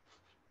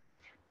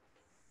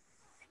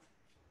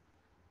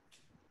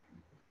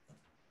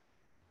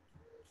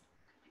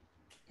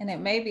 And it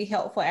may be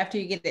helpful after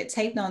you get it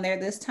taped on there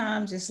this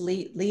time, just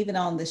leave it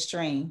on the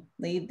string.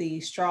 Leave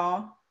the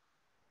straw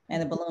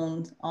and the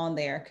balloon on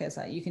there, because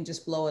you can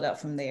just blow it up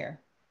from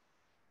there.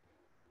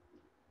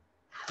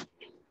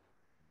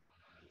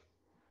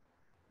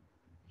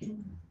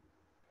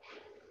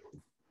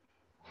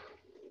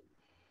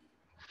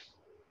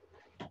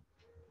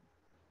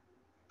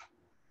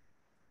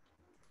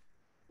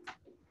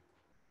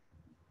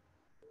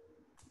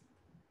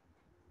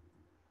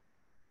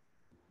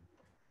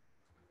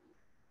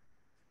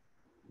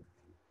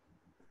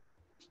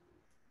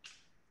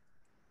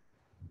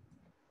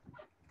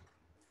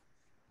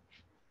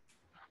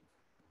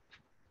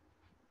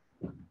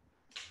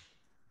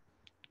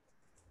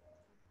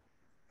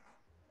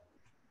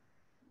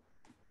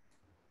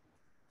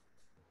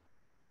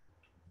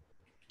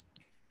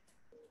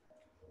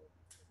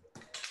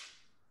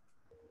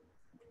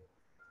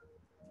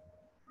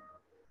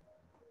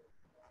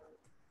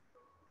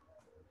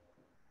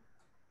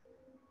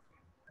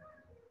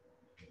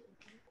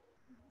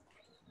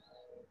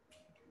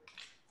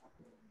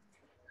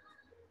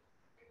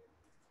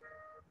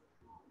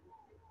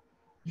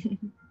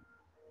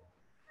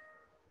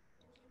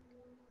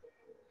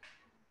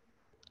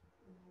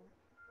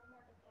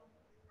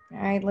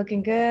 All right,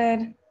 looking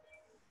good.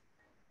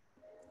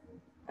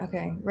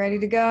 Okay, ready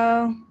to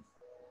go.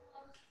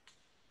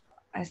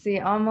 I see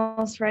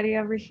almost ready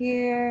over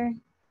here.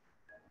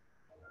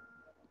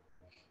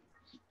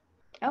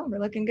 Oh, we're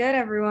looking good,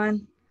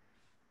 everyone.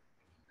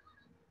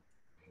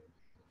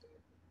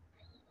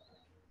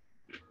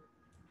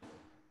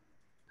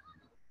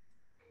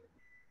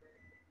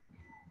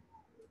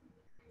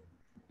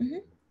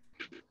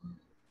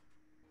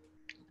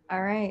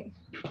 All right,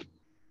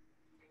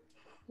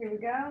 here we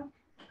go.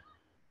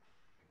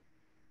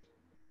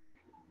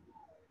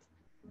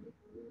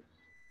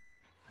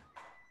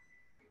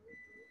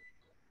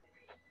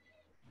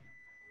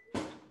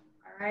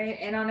 right,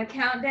 and on a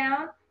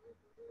countdown,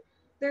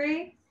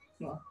 3,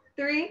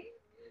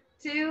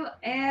 2,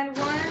 and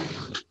 1.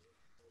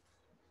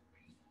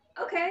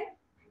 Okay.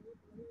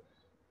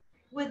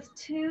 With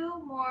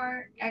 2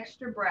 more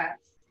extra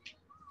breaths,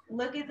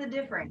 look at the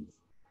difference.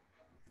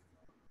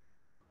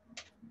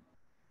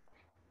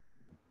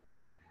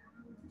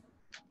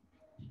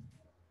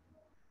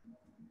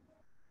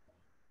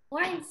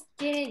 Lawrence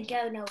didn't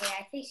go nowhere.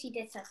 I think she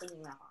did something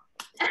wrong.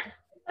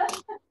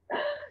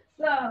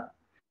 So,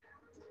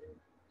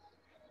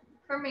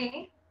 for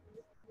me,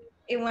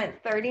 it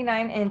went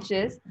 39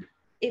 inches.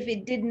 If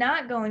it did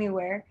not go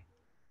anywhere,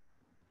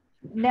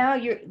 now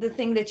the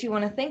thing that you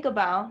want to think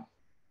about,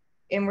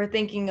 and we're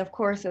thinking, of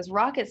course, as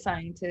rocket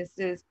scientists,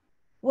 is,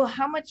 well,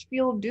 how much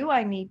fuel do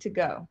I need to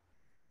go?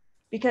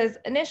 Because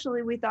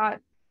initially we thought,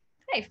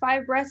 hey,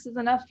 5 breaths is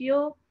enough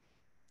fuel,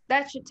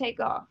 that should take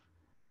off.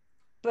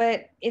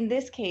 But in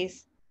this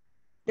case,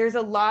 there's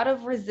a lot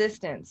of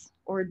resistance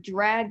or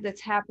drag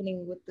that's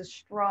happening with the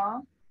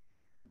straw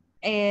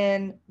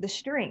and the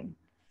string.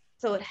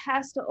 So it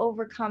has to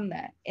overcome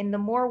that. And the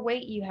more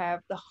weight you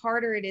have, the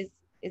harder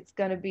it's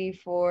going to be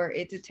for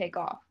it to take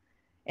off.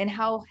 And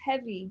how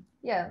heavy,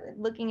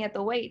 looking at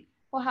the weight,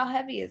 well, how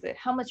heavy is it?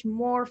 How much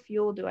more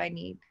fuel do I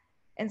need?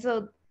 And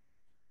so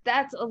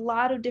that's a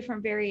lot of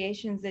different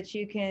variations that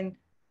you can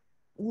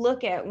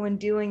look at when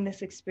doing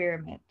this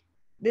experiment.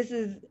 This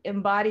is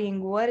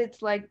embodying what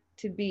it's like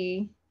to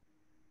be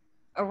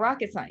a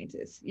rocket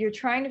scientist. You're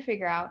trying to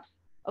figure out,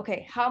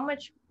 okay, how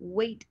much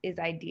weight is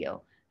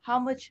ideal? How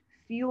much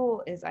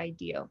fuel is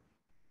ideal?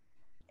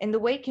 And the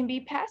weight can be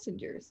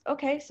passengers.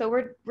 Okay, so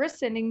we're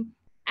sending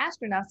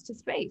astronauts to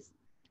space.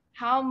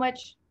 How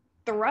much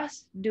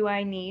thrust do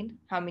I need?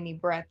 How many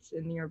breaths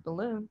in your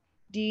balloon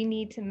do you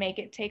need to make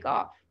it take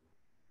off?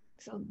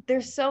 So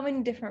there's so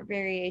many different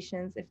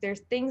variations. If there's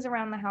things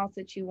around the house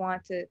that you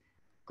want to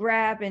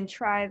grab and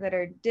try that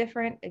are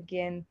different,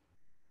 again,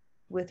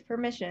 with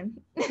permission,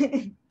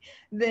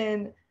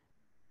 then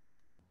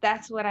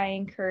that's what I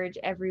encourage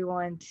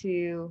everyone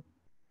to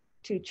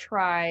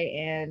try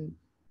and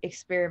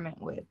experiment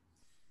with.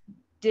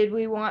 Did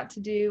we want to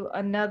do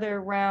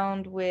another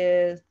round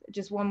with,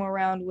 just one more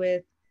round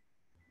with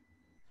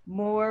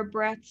more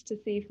breaths to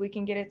see if we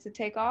can get it to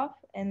take off,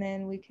 and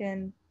then we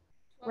can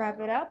wrap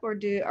it up? Or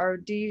do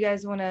you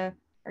guys want to,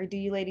 or do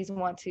you ladies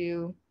want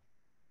to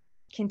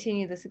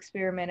continue this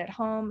experiment at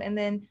home and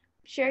then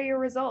share your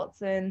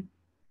results? And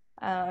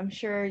I'm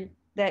sure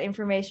that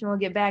information will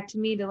get back to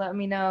me to let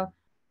me know,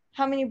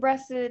 how many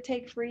breaths did it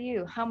take for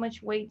you? How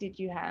much weight did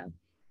you have?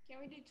 Can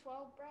we do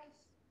 12 breaths?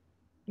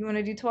 You want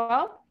to do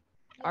 12?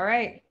 All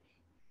right.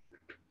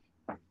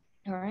 All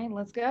right,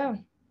 let's go.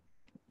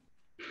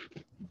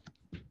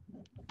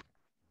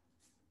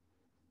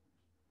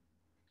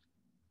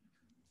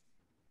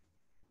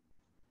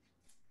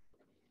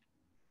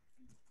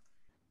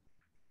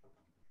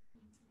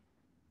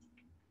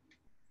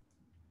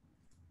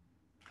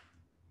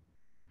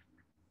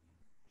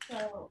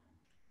 So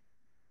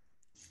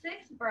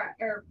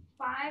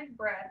 5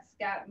 breaths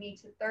got me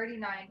to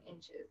 39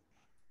 inches.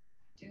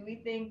 Do we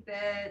think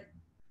that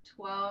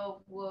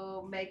 12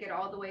 will make it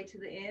all the way to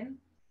the end?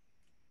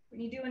 When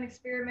you do an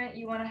experiment,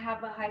 you want to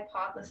have a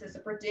hypothesis, a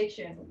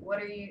prediction.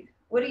 What are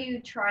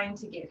you trying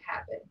to get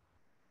happen?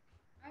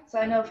 So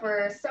I know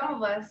for some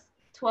of us,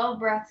 12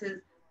 breaths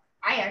is,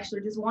 I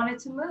actually just wanted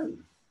to move.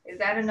 Is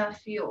that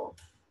enough fuel?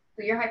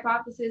 So your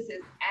hypothesis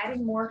is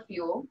adding more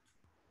fuel,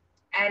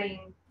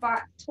 adding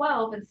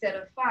 12 instead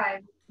of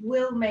 5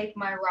 will make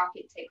my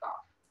rocket take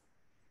off.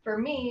 For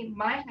me,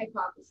 my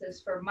hypothesis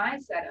for my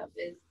setup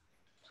is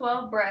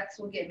 12 breaths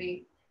will get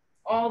me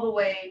all the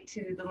way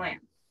to the land.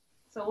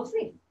 So we'll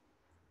see.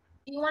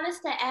 Do you want us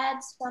to add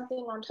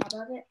something on top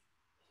of it?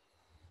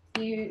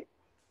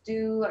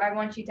 I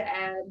want you to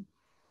add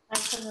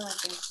Like something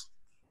like this.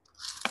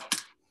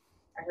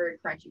 I heard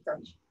crunchy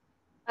crunch.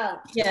 Oh.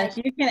 Yes,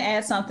 you can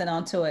add something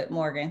onto it,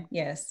 Morgan.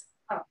 Yes.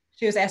 Oh.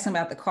 She was asking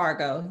about the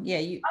cargo. Yeah,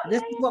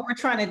 this is what we're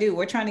trying to do.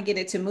 We're trying to get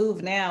it to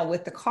move now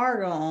with the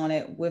cargo on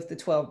it with the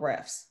 12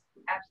 breaths.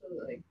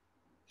 Absolutely.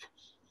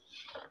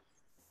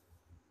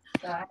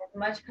 So add as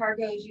much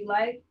cargo as you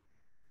like,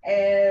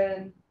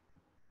 and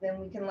then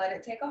we can let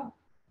it take off.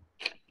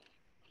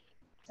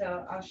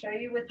 So I'll show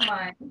you with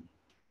mine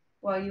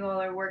while you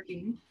all are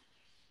working.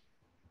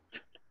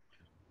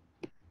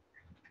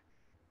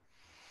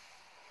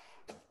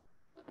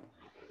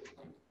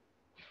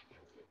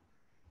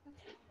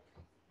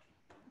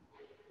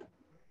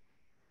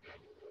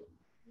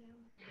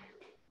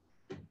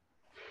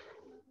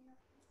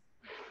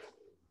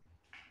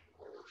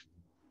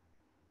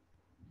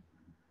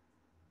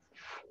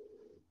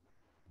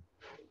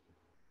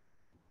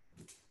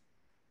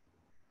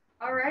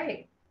 All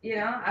right. You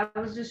know, I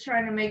was just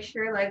trying to make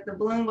sure like the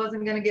balloon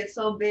wasn't going to get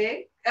so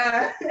big.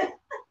 I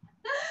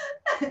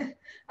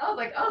was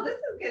like, oh, this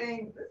is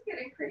getting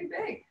pretty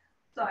big.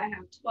 So I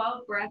have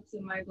 12 breaths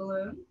in my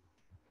balloon.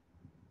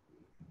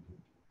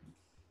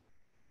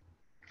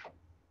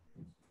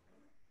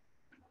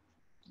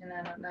 And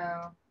I don't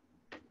know.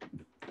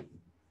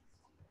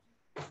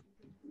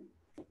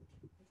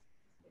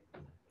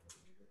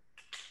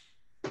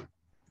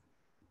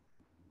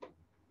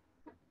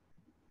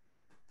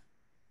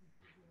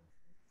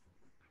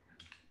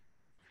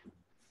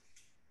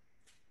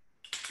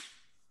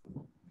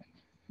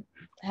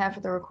 half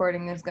of the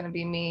recording is going to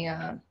be me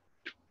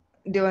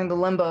doing the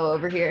limbo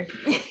over here.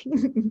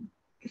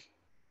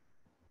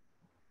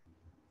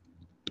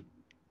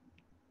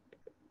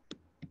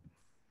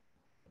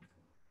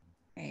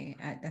 Hey,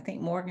 I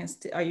think Morgan's,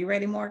 are you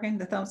ready, Morgan?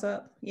 The thumbs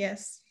up?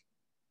 Yes.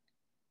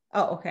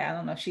 Oh, okay. I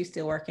don't know if she's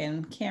still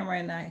working.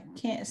 Cameron, I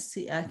can't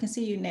see. I can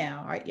see you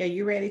now. Are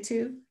you ready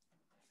too?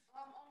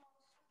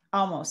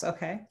 Almost.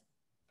 Okay.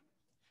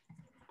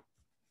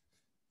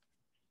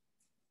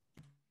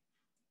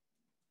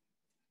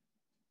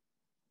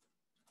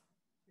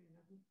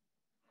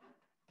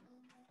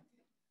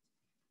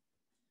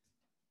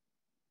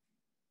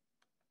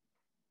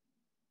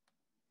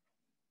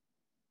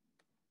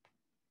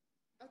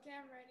 Okay,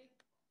 I'm ready.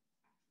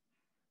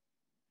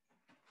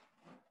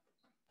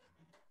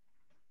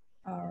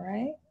 All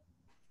right.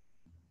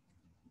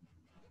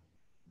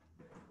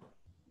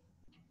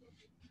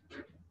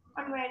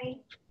 I'm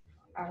ready.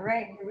 All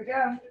right, here we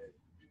go.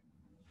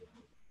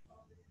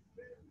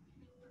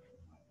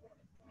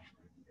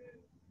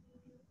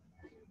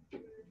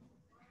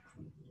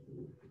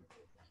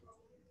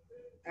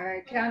 All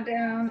right,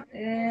 countdown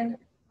in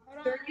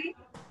Hold on. 3,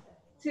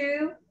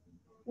 2,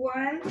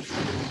 1.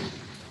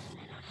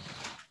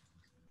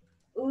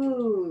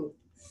 Ooh,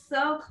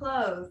 so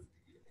close.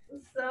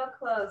 So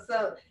close.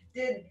 So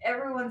did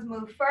everyone's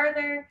move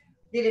further?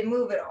 Did it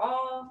move at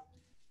all?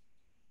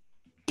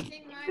 I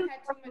think mine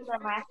had too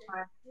much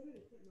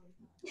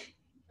friction.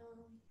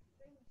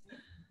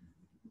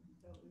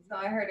 So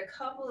I heard a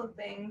couple of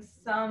things.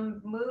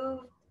 Some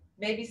moved,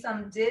 maybe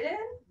some didn't.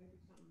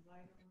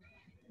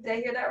 Did I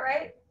hear that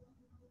right?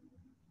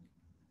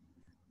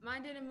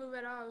 Mine didn't move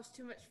at all. It was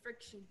too much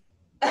friction.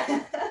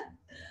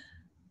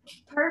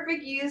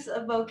 Perfect use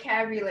of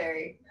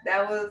vocabulary.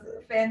 That was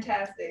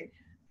fantastic.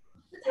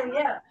 So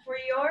yeah, for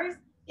yours,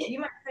 you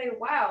might say,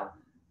 wow,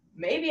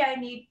 maybe I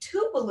need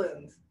 2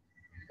 balloons.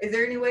 Is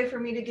there any way for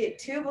me to get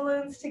 2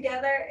 balloons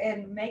together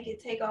and make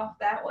it take off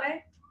that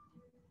way?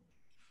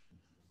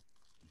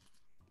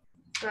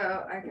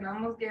 So I can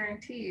almost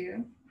guarantee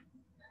you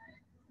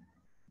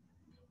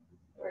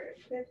we're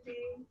at 50.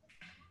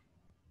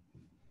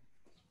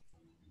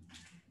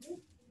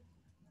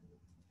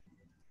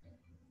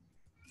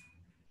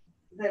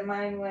 That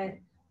mine went,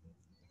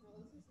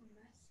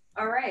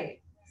 all right.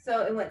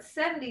 So it went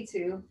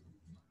 72,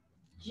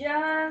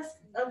 just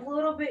a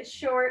little bit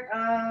short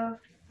of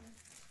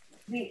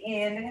the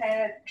end. It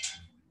had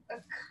a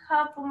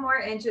couple more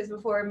inches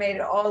before it made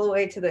it all the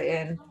way to the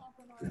end.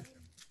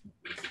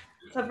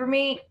 So for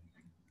me,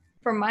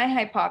 for my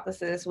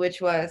hypothesis,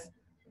 which was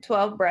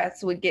 12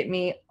 breaths would get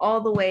me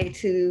all the way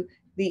to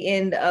the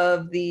end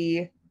of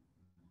the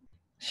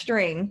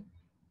string,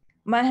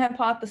 my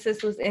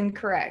hypothesis was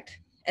incorrect.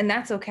 And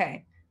that's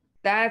okay.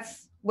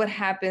 That's what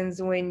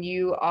happens when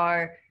you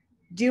are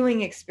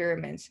doing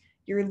experiments.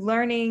 You're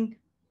learning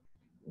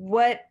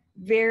what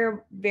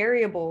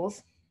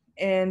variables,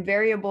 and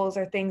variables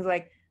are things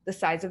like the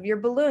size of your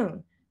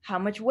balloon, how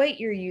much weight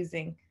you're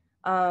using,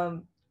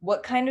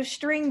 what kind of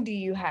string do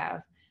you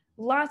have.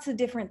 Lots of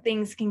different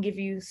things can give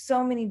you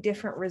so many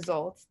different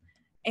results.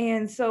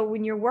 And so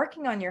when you're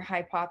working on your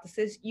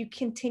hypothesis, you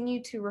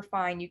continue to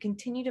refine, you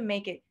continue to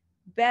make it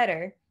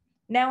better.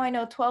 Now I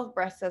know 12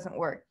 breaths doesn't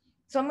work.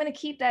 So I'm going to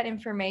keep that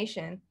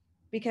information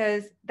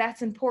because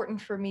that's important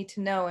for me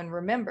to know and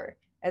remember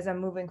as I'm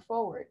moving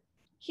forward.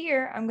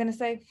 Here, I'm going to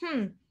say,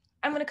 I'm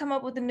going to come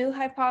up with a new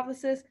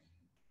hypothesis.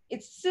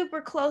 It's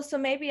super close, so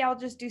maybe I'll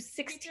just do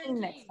 16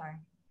 next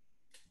time.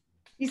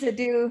 You said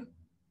do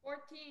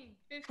 14.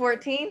 15,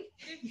 14?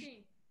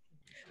 15.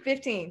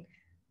 15.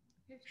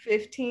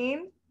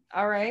 15.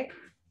 All right.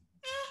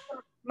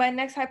 My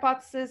next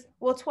hypothesis,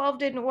 well, 12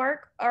 didn't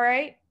work. All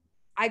right.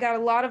 I got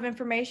a lot of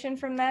information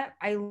from that.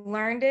 I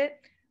learned it.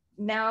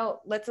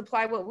 Now let's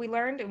apply what we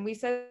learned. And we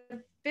said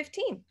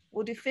 15.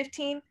 We'll do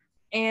 15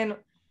 and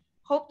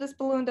hope this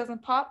balloon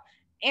doesn't pop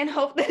and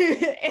hope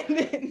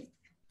that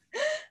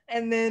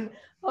and then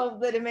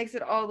hope that it makes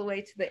it all the way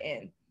to the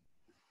end.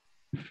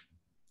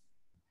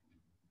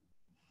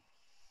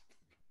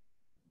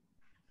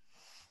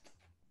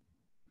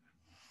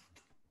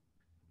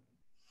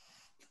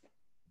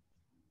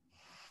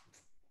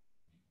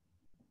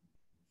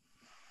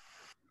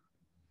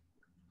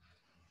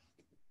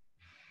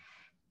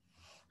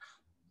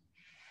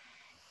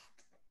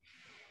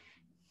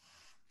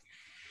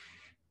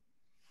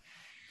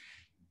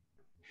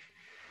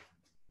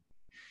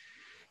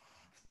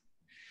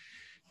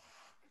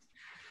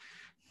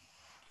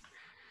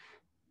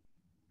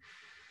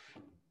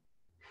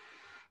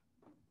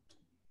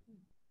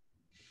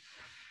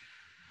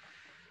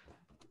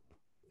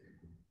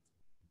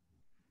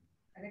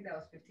 I think that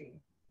was 15.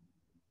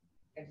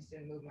 I just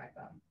didn't move my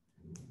thumb.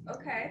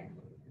 Okay.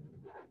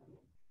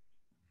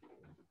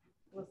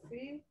 We'll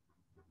see.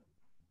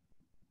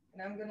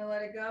 And I'm gonna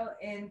let it go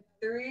in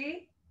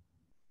 3,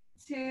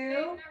 2. Hey,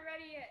 I'm not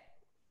ready yet.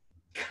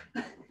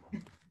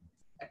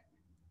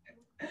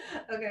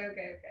 Okay.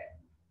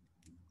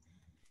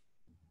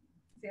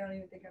 See, I don't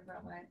even think I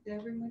brought my, did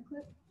I bring my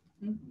clip?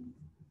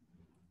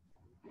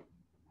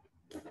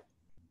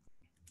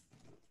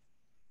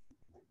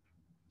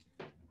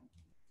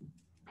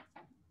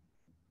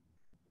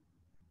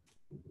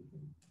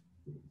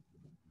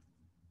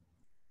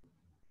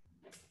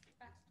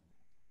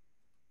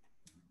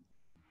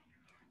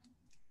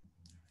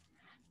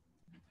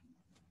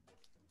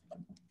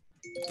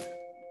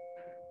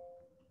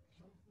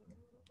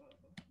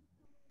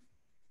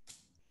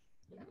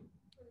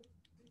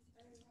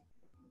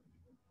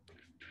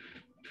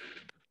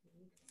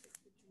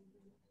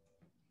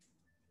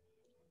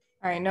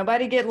 All right,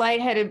 nobody get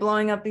lightheaded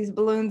blowing up these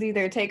balloons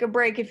either. Take a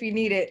break if you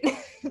need it.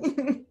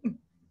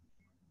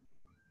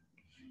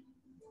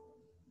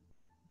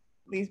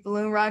 These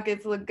balloon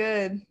rockets look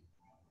good.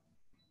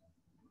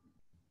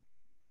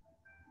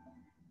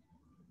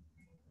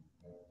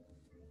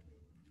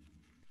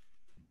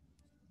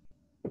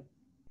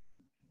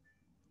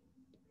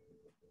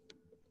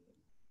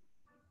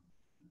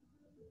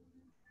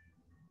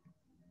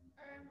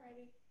 I'm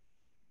ready.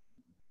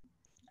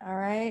 All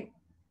right.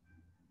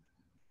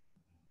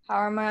 How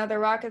are my other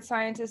rocket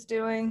scientists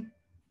doing?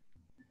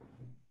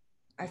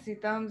 I see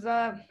thumbs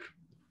up.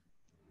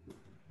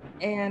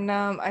 And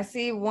I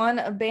see one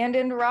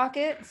abandoned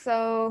rocket,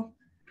 so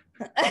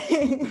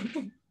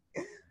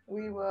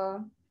we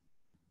will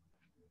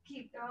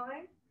keep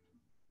going.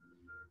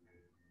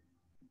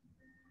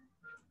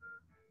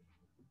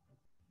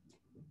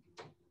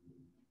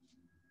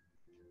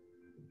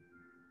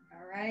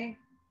 All right.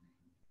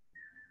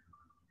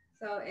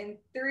 So in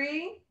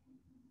 3,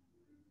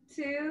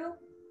 2,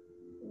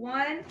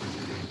 1.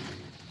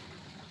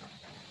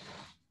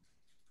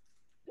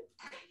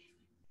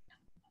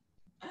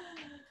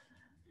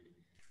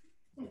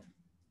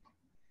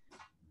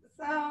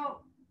 So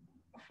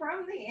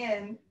from the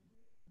end,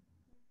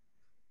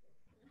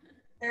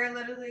 there are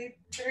literally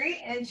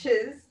 3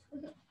 inches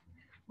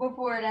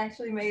before it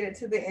actually made it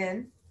to the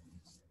end.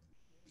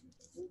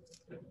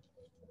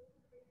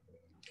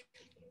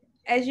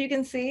 As you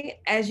can see,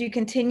 as you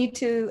continue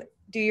to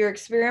do your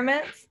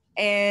experiments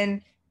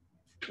and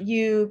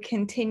you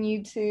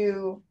continue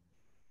to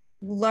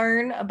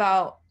learn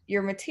about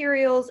your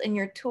materials and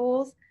your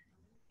tools,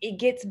 it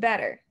gets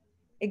better.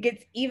 It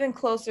gets even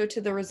closer to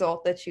the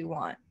result that you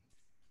want.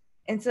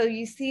 And so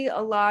you see a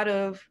lot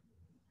of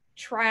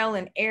trial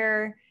and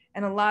error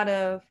and a lot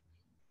of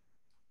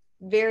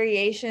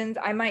variations.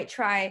 I might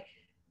try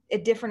a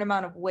different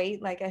amount of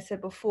weight, like I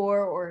said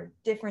before, or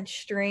different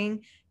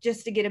string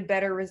just to get a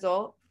better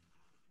result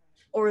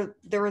or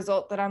the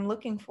result that I'm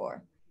looking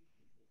for.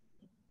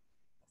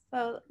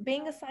 So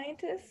being a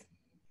scientist,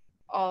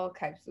 all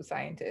types of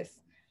scientists,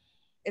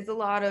 it's a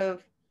lot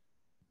of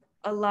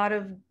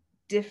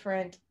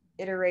different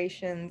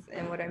iterations.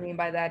 And what I mean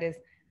by that is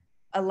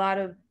a lot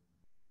of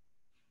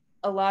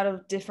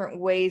different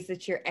ways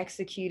that you're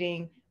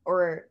executing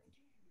or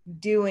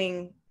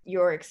doing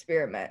your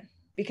experiment,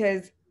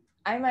 because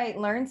I might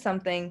learn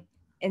something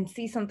and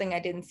see something I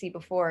didn't see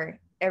before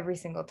every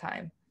single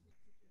time.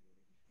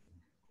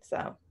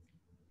 So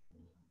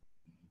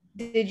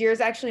did yours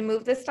actually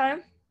move this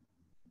time?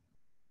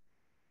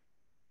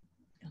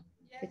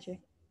 Yes.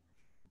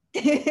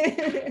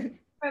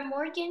 For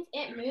Morgan's,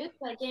 it moved,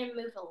 but it didn't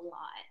move a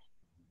lot.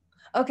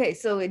 Okay,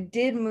 so it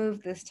did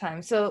move this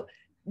time. So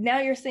now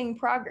you're seeing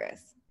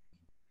progress.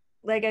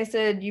 Like I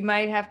said, you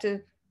might have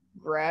to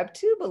grab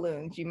 2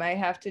 balloons. You might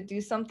have to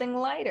do something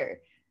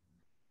lighter.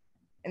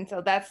 And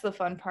so that's the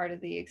fun part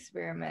of the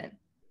experiment.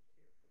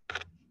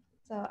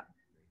 So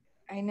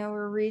I know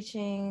we're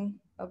reaching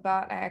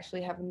about, I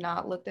actually have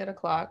not looked at a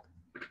clock.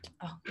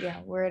 Oh yeah,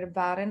 we're at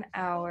about an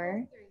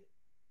hour.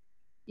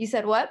 You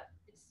said what?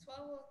 It's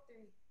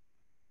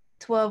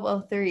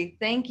 12:03. 12:03.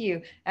 Thank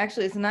you.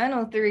 Actually, it's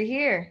 9:03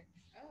 here.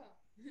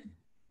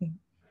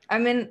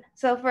 Oh.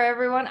 So for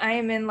everyone, I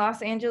am in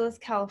Los Angeles,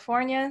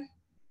 California.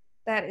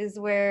 That is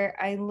where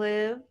I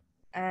live,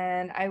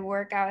 and I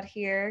work out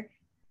here,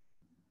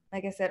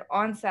 like I said,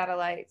 on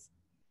satellites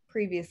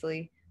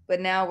previously,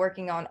 but now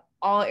working on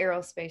all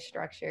aerospace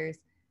structures.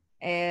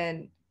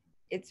 And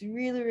it's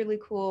really, really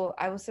cool.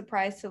 I was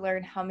surprised to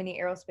learn how many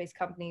aerospace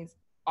companies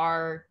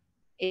are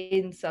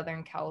in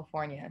Southern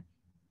California.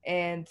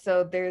 And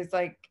so there's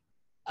like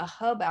a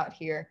hub out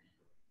here.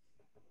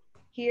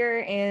 Here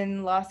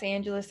in Los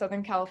Angeles,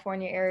 Southern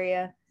California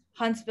area,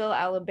 Huntsville,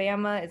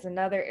 Alabama is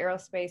another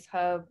aerospace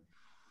hub.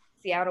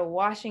 Seattle,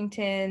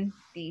 Washington,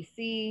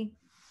 DC,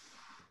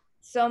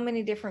 so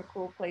many different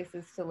cool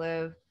places to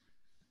live.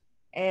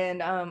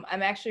 And I'm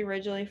actually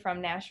originally from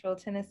Nashville,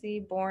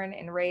 Tennessee, born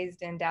and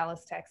raised in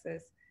Dallas,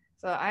 Texas.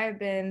 So I've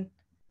went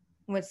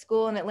to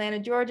school in Atlanta,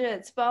 Georgia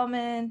at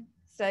Spelman,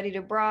 studied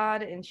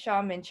abroad in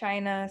Xiamen,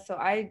 China. So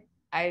I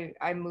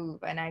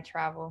move and I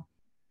travel.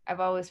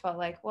 I've always felt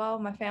like, well,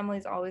 my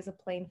family's always a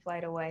plane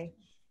flight away,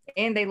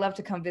 and they love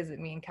to come visit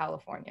me in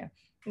California.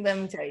 Let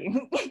me tell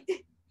you.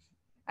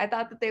 I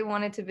thought that they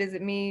wanted to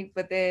visit me,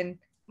 but then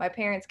my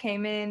parents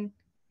came in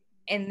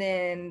and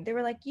then they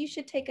were like, you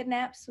should take a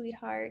nap,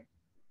 sweetheart.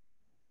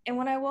 And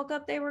when I woke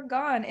up, they were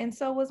gone. And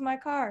so was my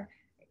car.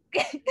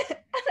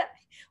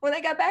 When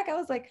I got back, I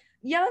was like,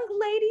 young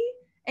lady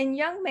and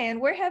young man,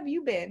 where have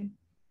you been?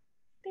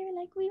 They were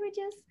like, we were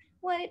just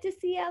wanted to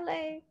see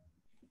LA.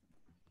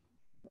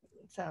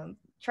 So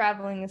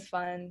traveling is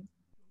fun.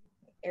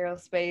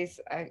 Aerospace,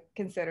 I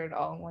consider it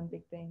all one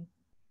big thing.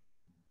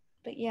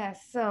 But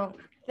yes, so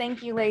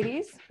thank you,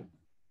 ladies,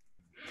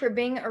 for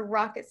being a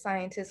rocket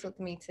scientist with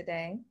me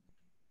today.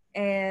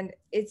 And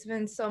it's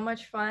been so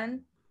much fun.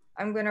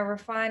 I'm going to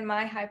refine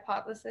my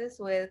hypothesis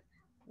with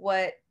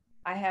what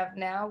I have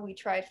now. We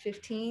tried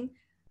 15.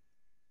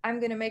 I'm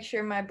going to make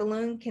sure my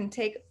balloon can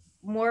take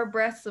more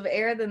breaths of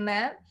air than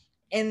that,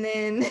 and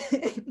then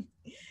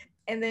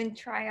and then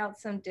try out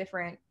some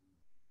different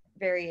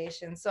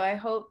variations. So I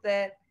hope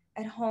that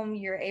at home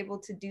you're able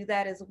to do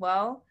that as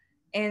well.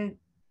 And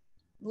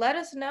let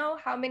us know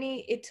how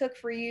many it took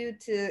for you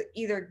to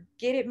either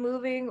get it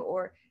moving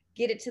or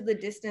get it to the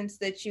distance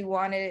that you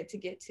wanted it to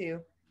get to,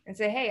 and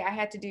say, hey, I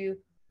had to do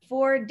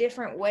 4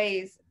 different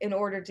ways in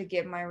order to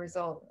get my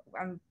result.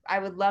 I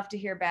would love to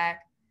hear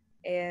back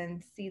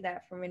and see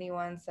that from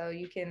anyone. So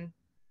you can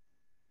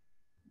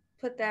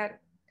put that,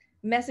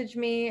 message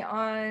me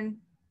on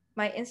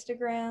my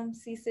Instagram,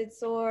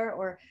 CSIDSOAR,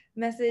 or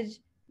message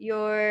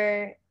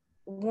your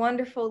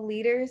wonderful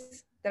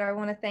leaders that I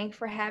want to thank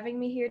for having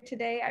me here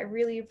today. I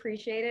really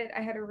appreciate it.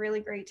 I had a really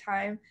great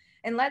time,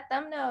 and let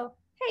them know,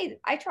 hey,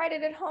 I tried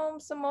it at home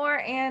some more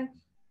and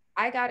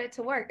I got it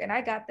to work and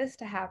I got this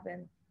to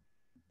happen.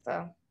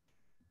 So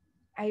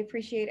I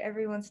appreciate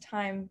everyone's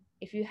time.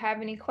 If you have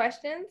any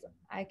questions,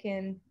 I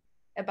can,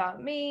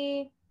 about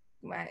me,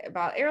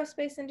 about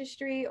aerospace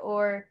industry,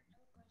 or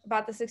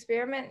about this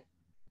experiment,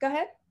 go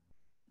ahead.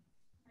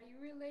 Are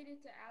you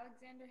related to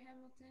Alexander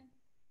Hamilton?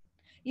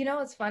 You know,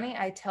 it's funny.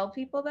 I tell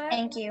people that.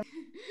 Thank you.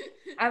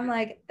 I'm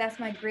like, that's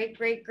my great,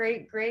 great,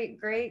 great, great,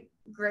 great,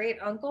 great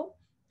uncle,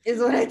 is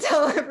what I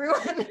tell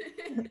everyone.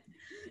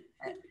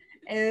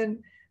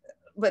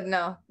 But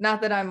no,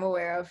 not that I'm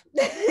aware of.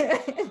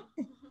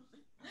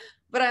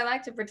 But I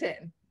like to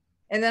pretend.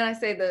 And then I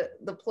say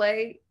the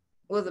play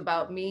was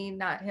about me,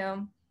 not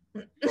him. I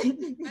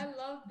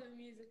love the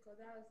musical.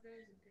 That was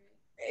great.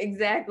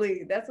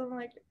 Exactly. That's what I'm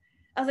like.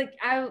 I was like,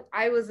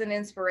 I was an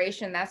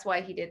inspiration. That's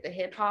why he did the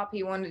hip hop.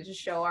 He wanted to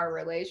show our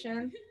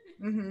relation.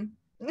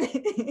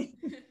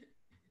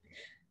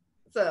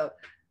 So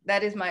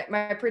that is my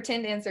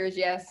pretend answer is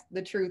yes.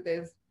 The truth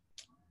is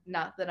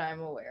not that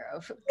I'm aware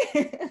of.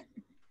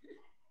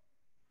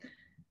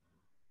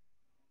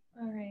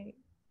 All right.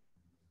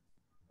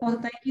 Well,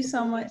 thank you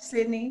so much,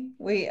 Sydney.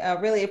 We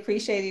really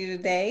appreciate you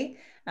today.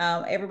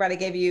 Everybody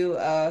gave you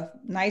a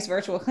nice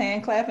virtual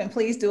hand clap, and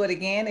please do it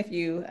again if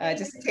you,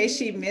 just in case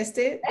she missed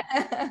it.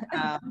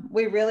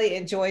 We really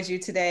enjoyed you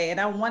today, and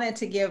I wanted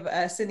to give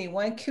Sydney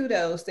one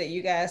kudos that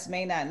you guys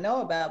may not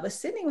know about, but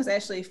Sydney was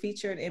actually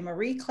featured in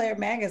Marie Claire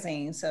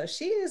magazine. So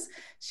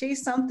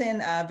she's something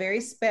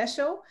very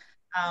special.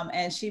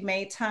 And she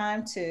made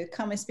time to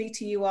come and speak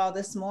to you all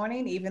this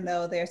morning, even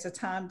though there's a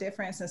time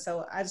difference. And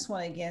so I just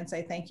want to again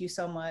say thank you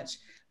so much.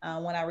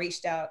 When I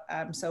reached out,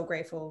 I'm so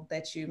grateful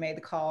that you made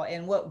the call.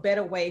 And what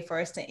better way for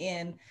us to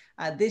end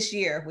this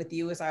year with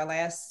you as our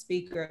last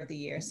speaker of the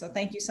year. So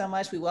thank you so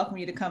much. We welcome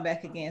you to come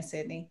back again,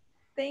 Sydney.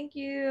 Thank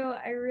you.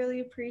 I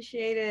really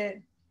appreciate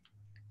it.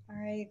 All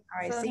right.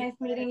 So nice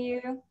meeting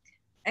you.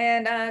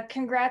 And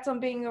congrats on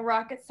being a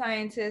rocket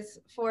scientist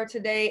for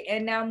today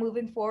and now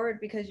moving forward,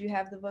 because you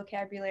have the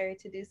vocabulary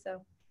to do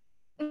so.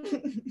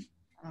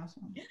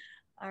 Awesome.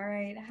 All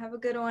right. Have a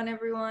good one,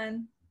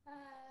 everyone.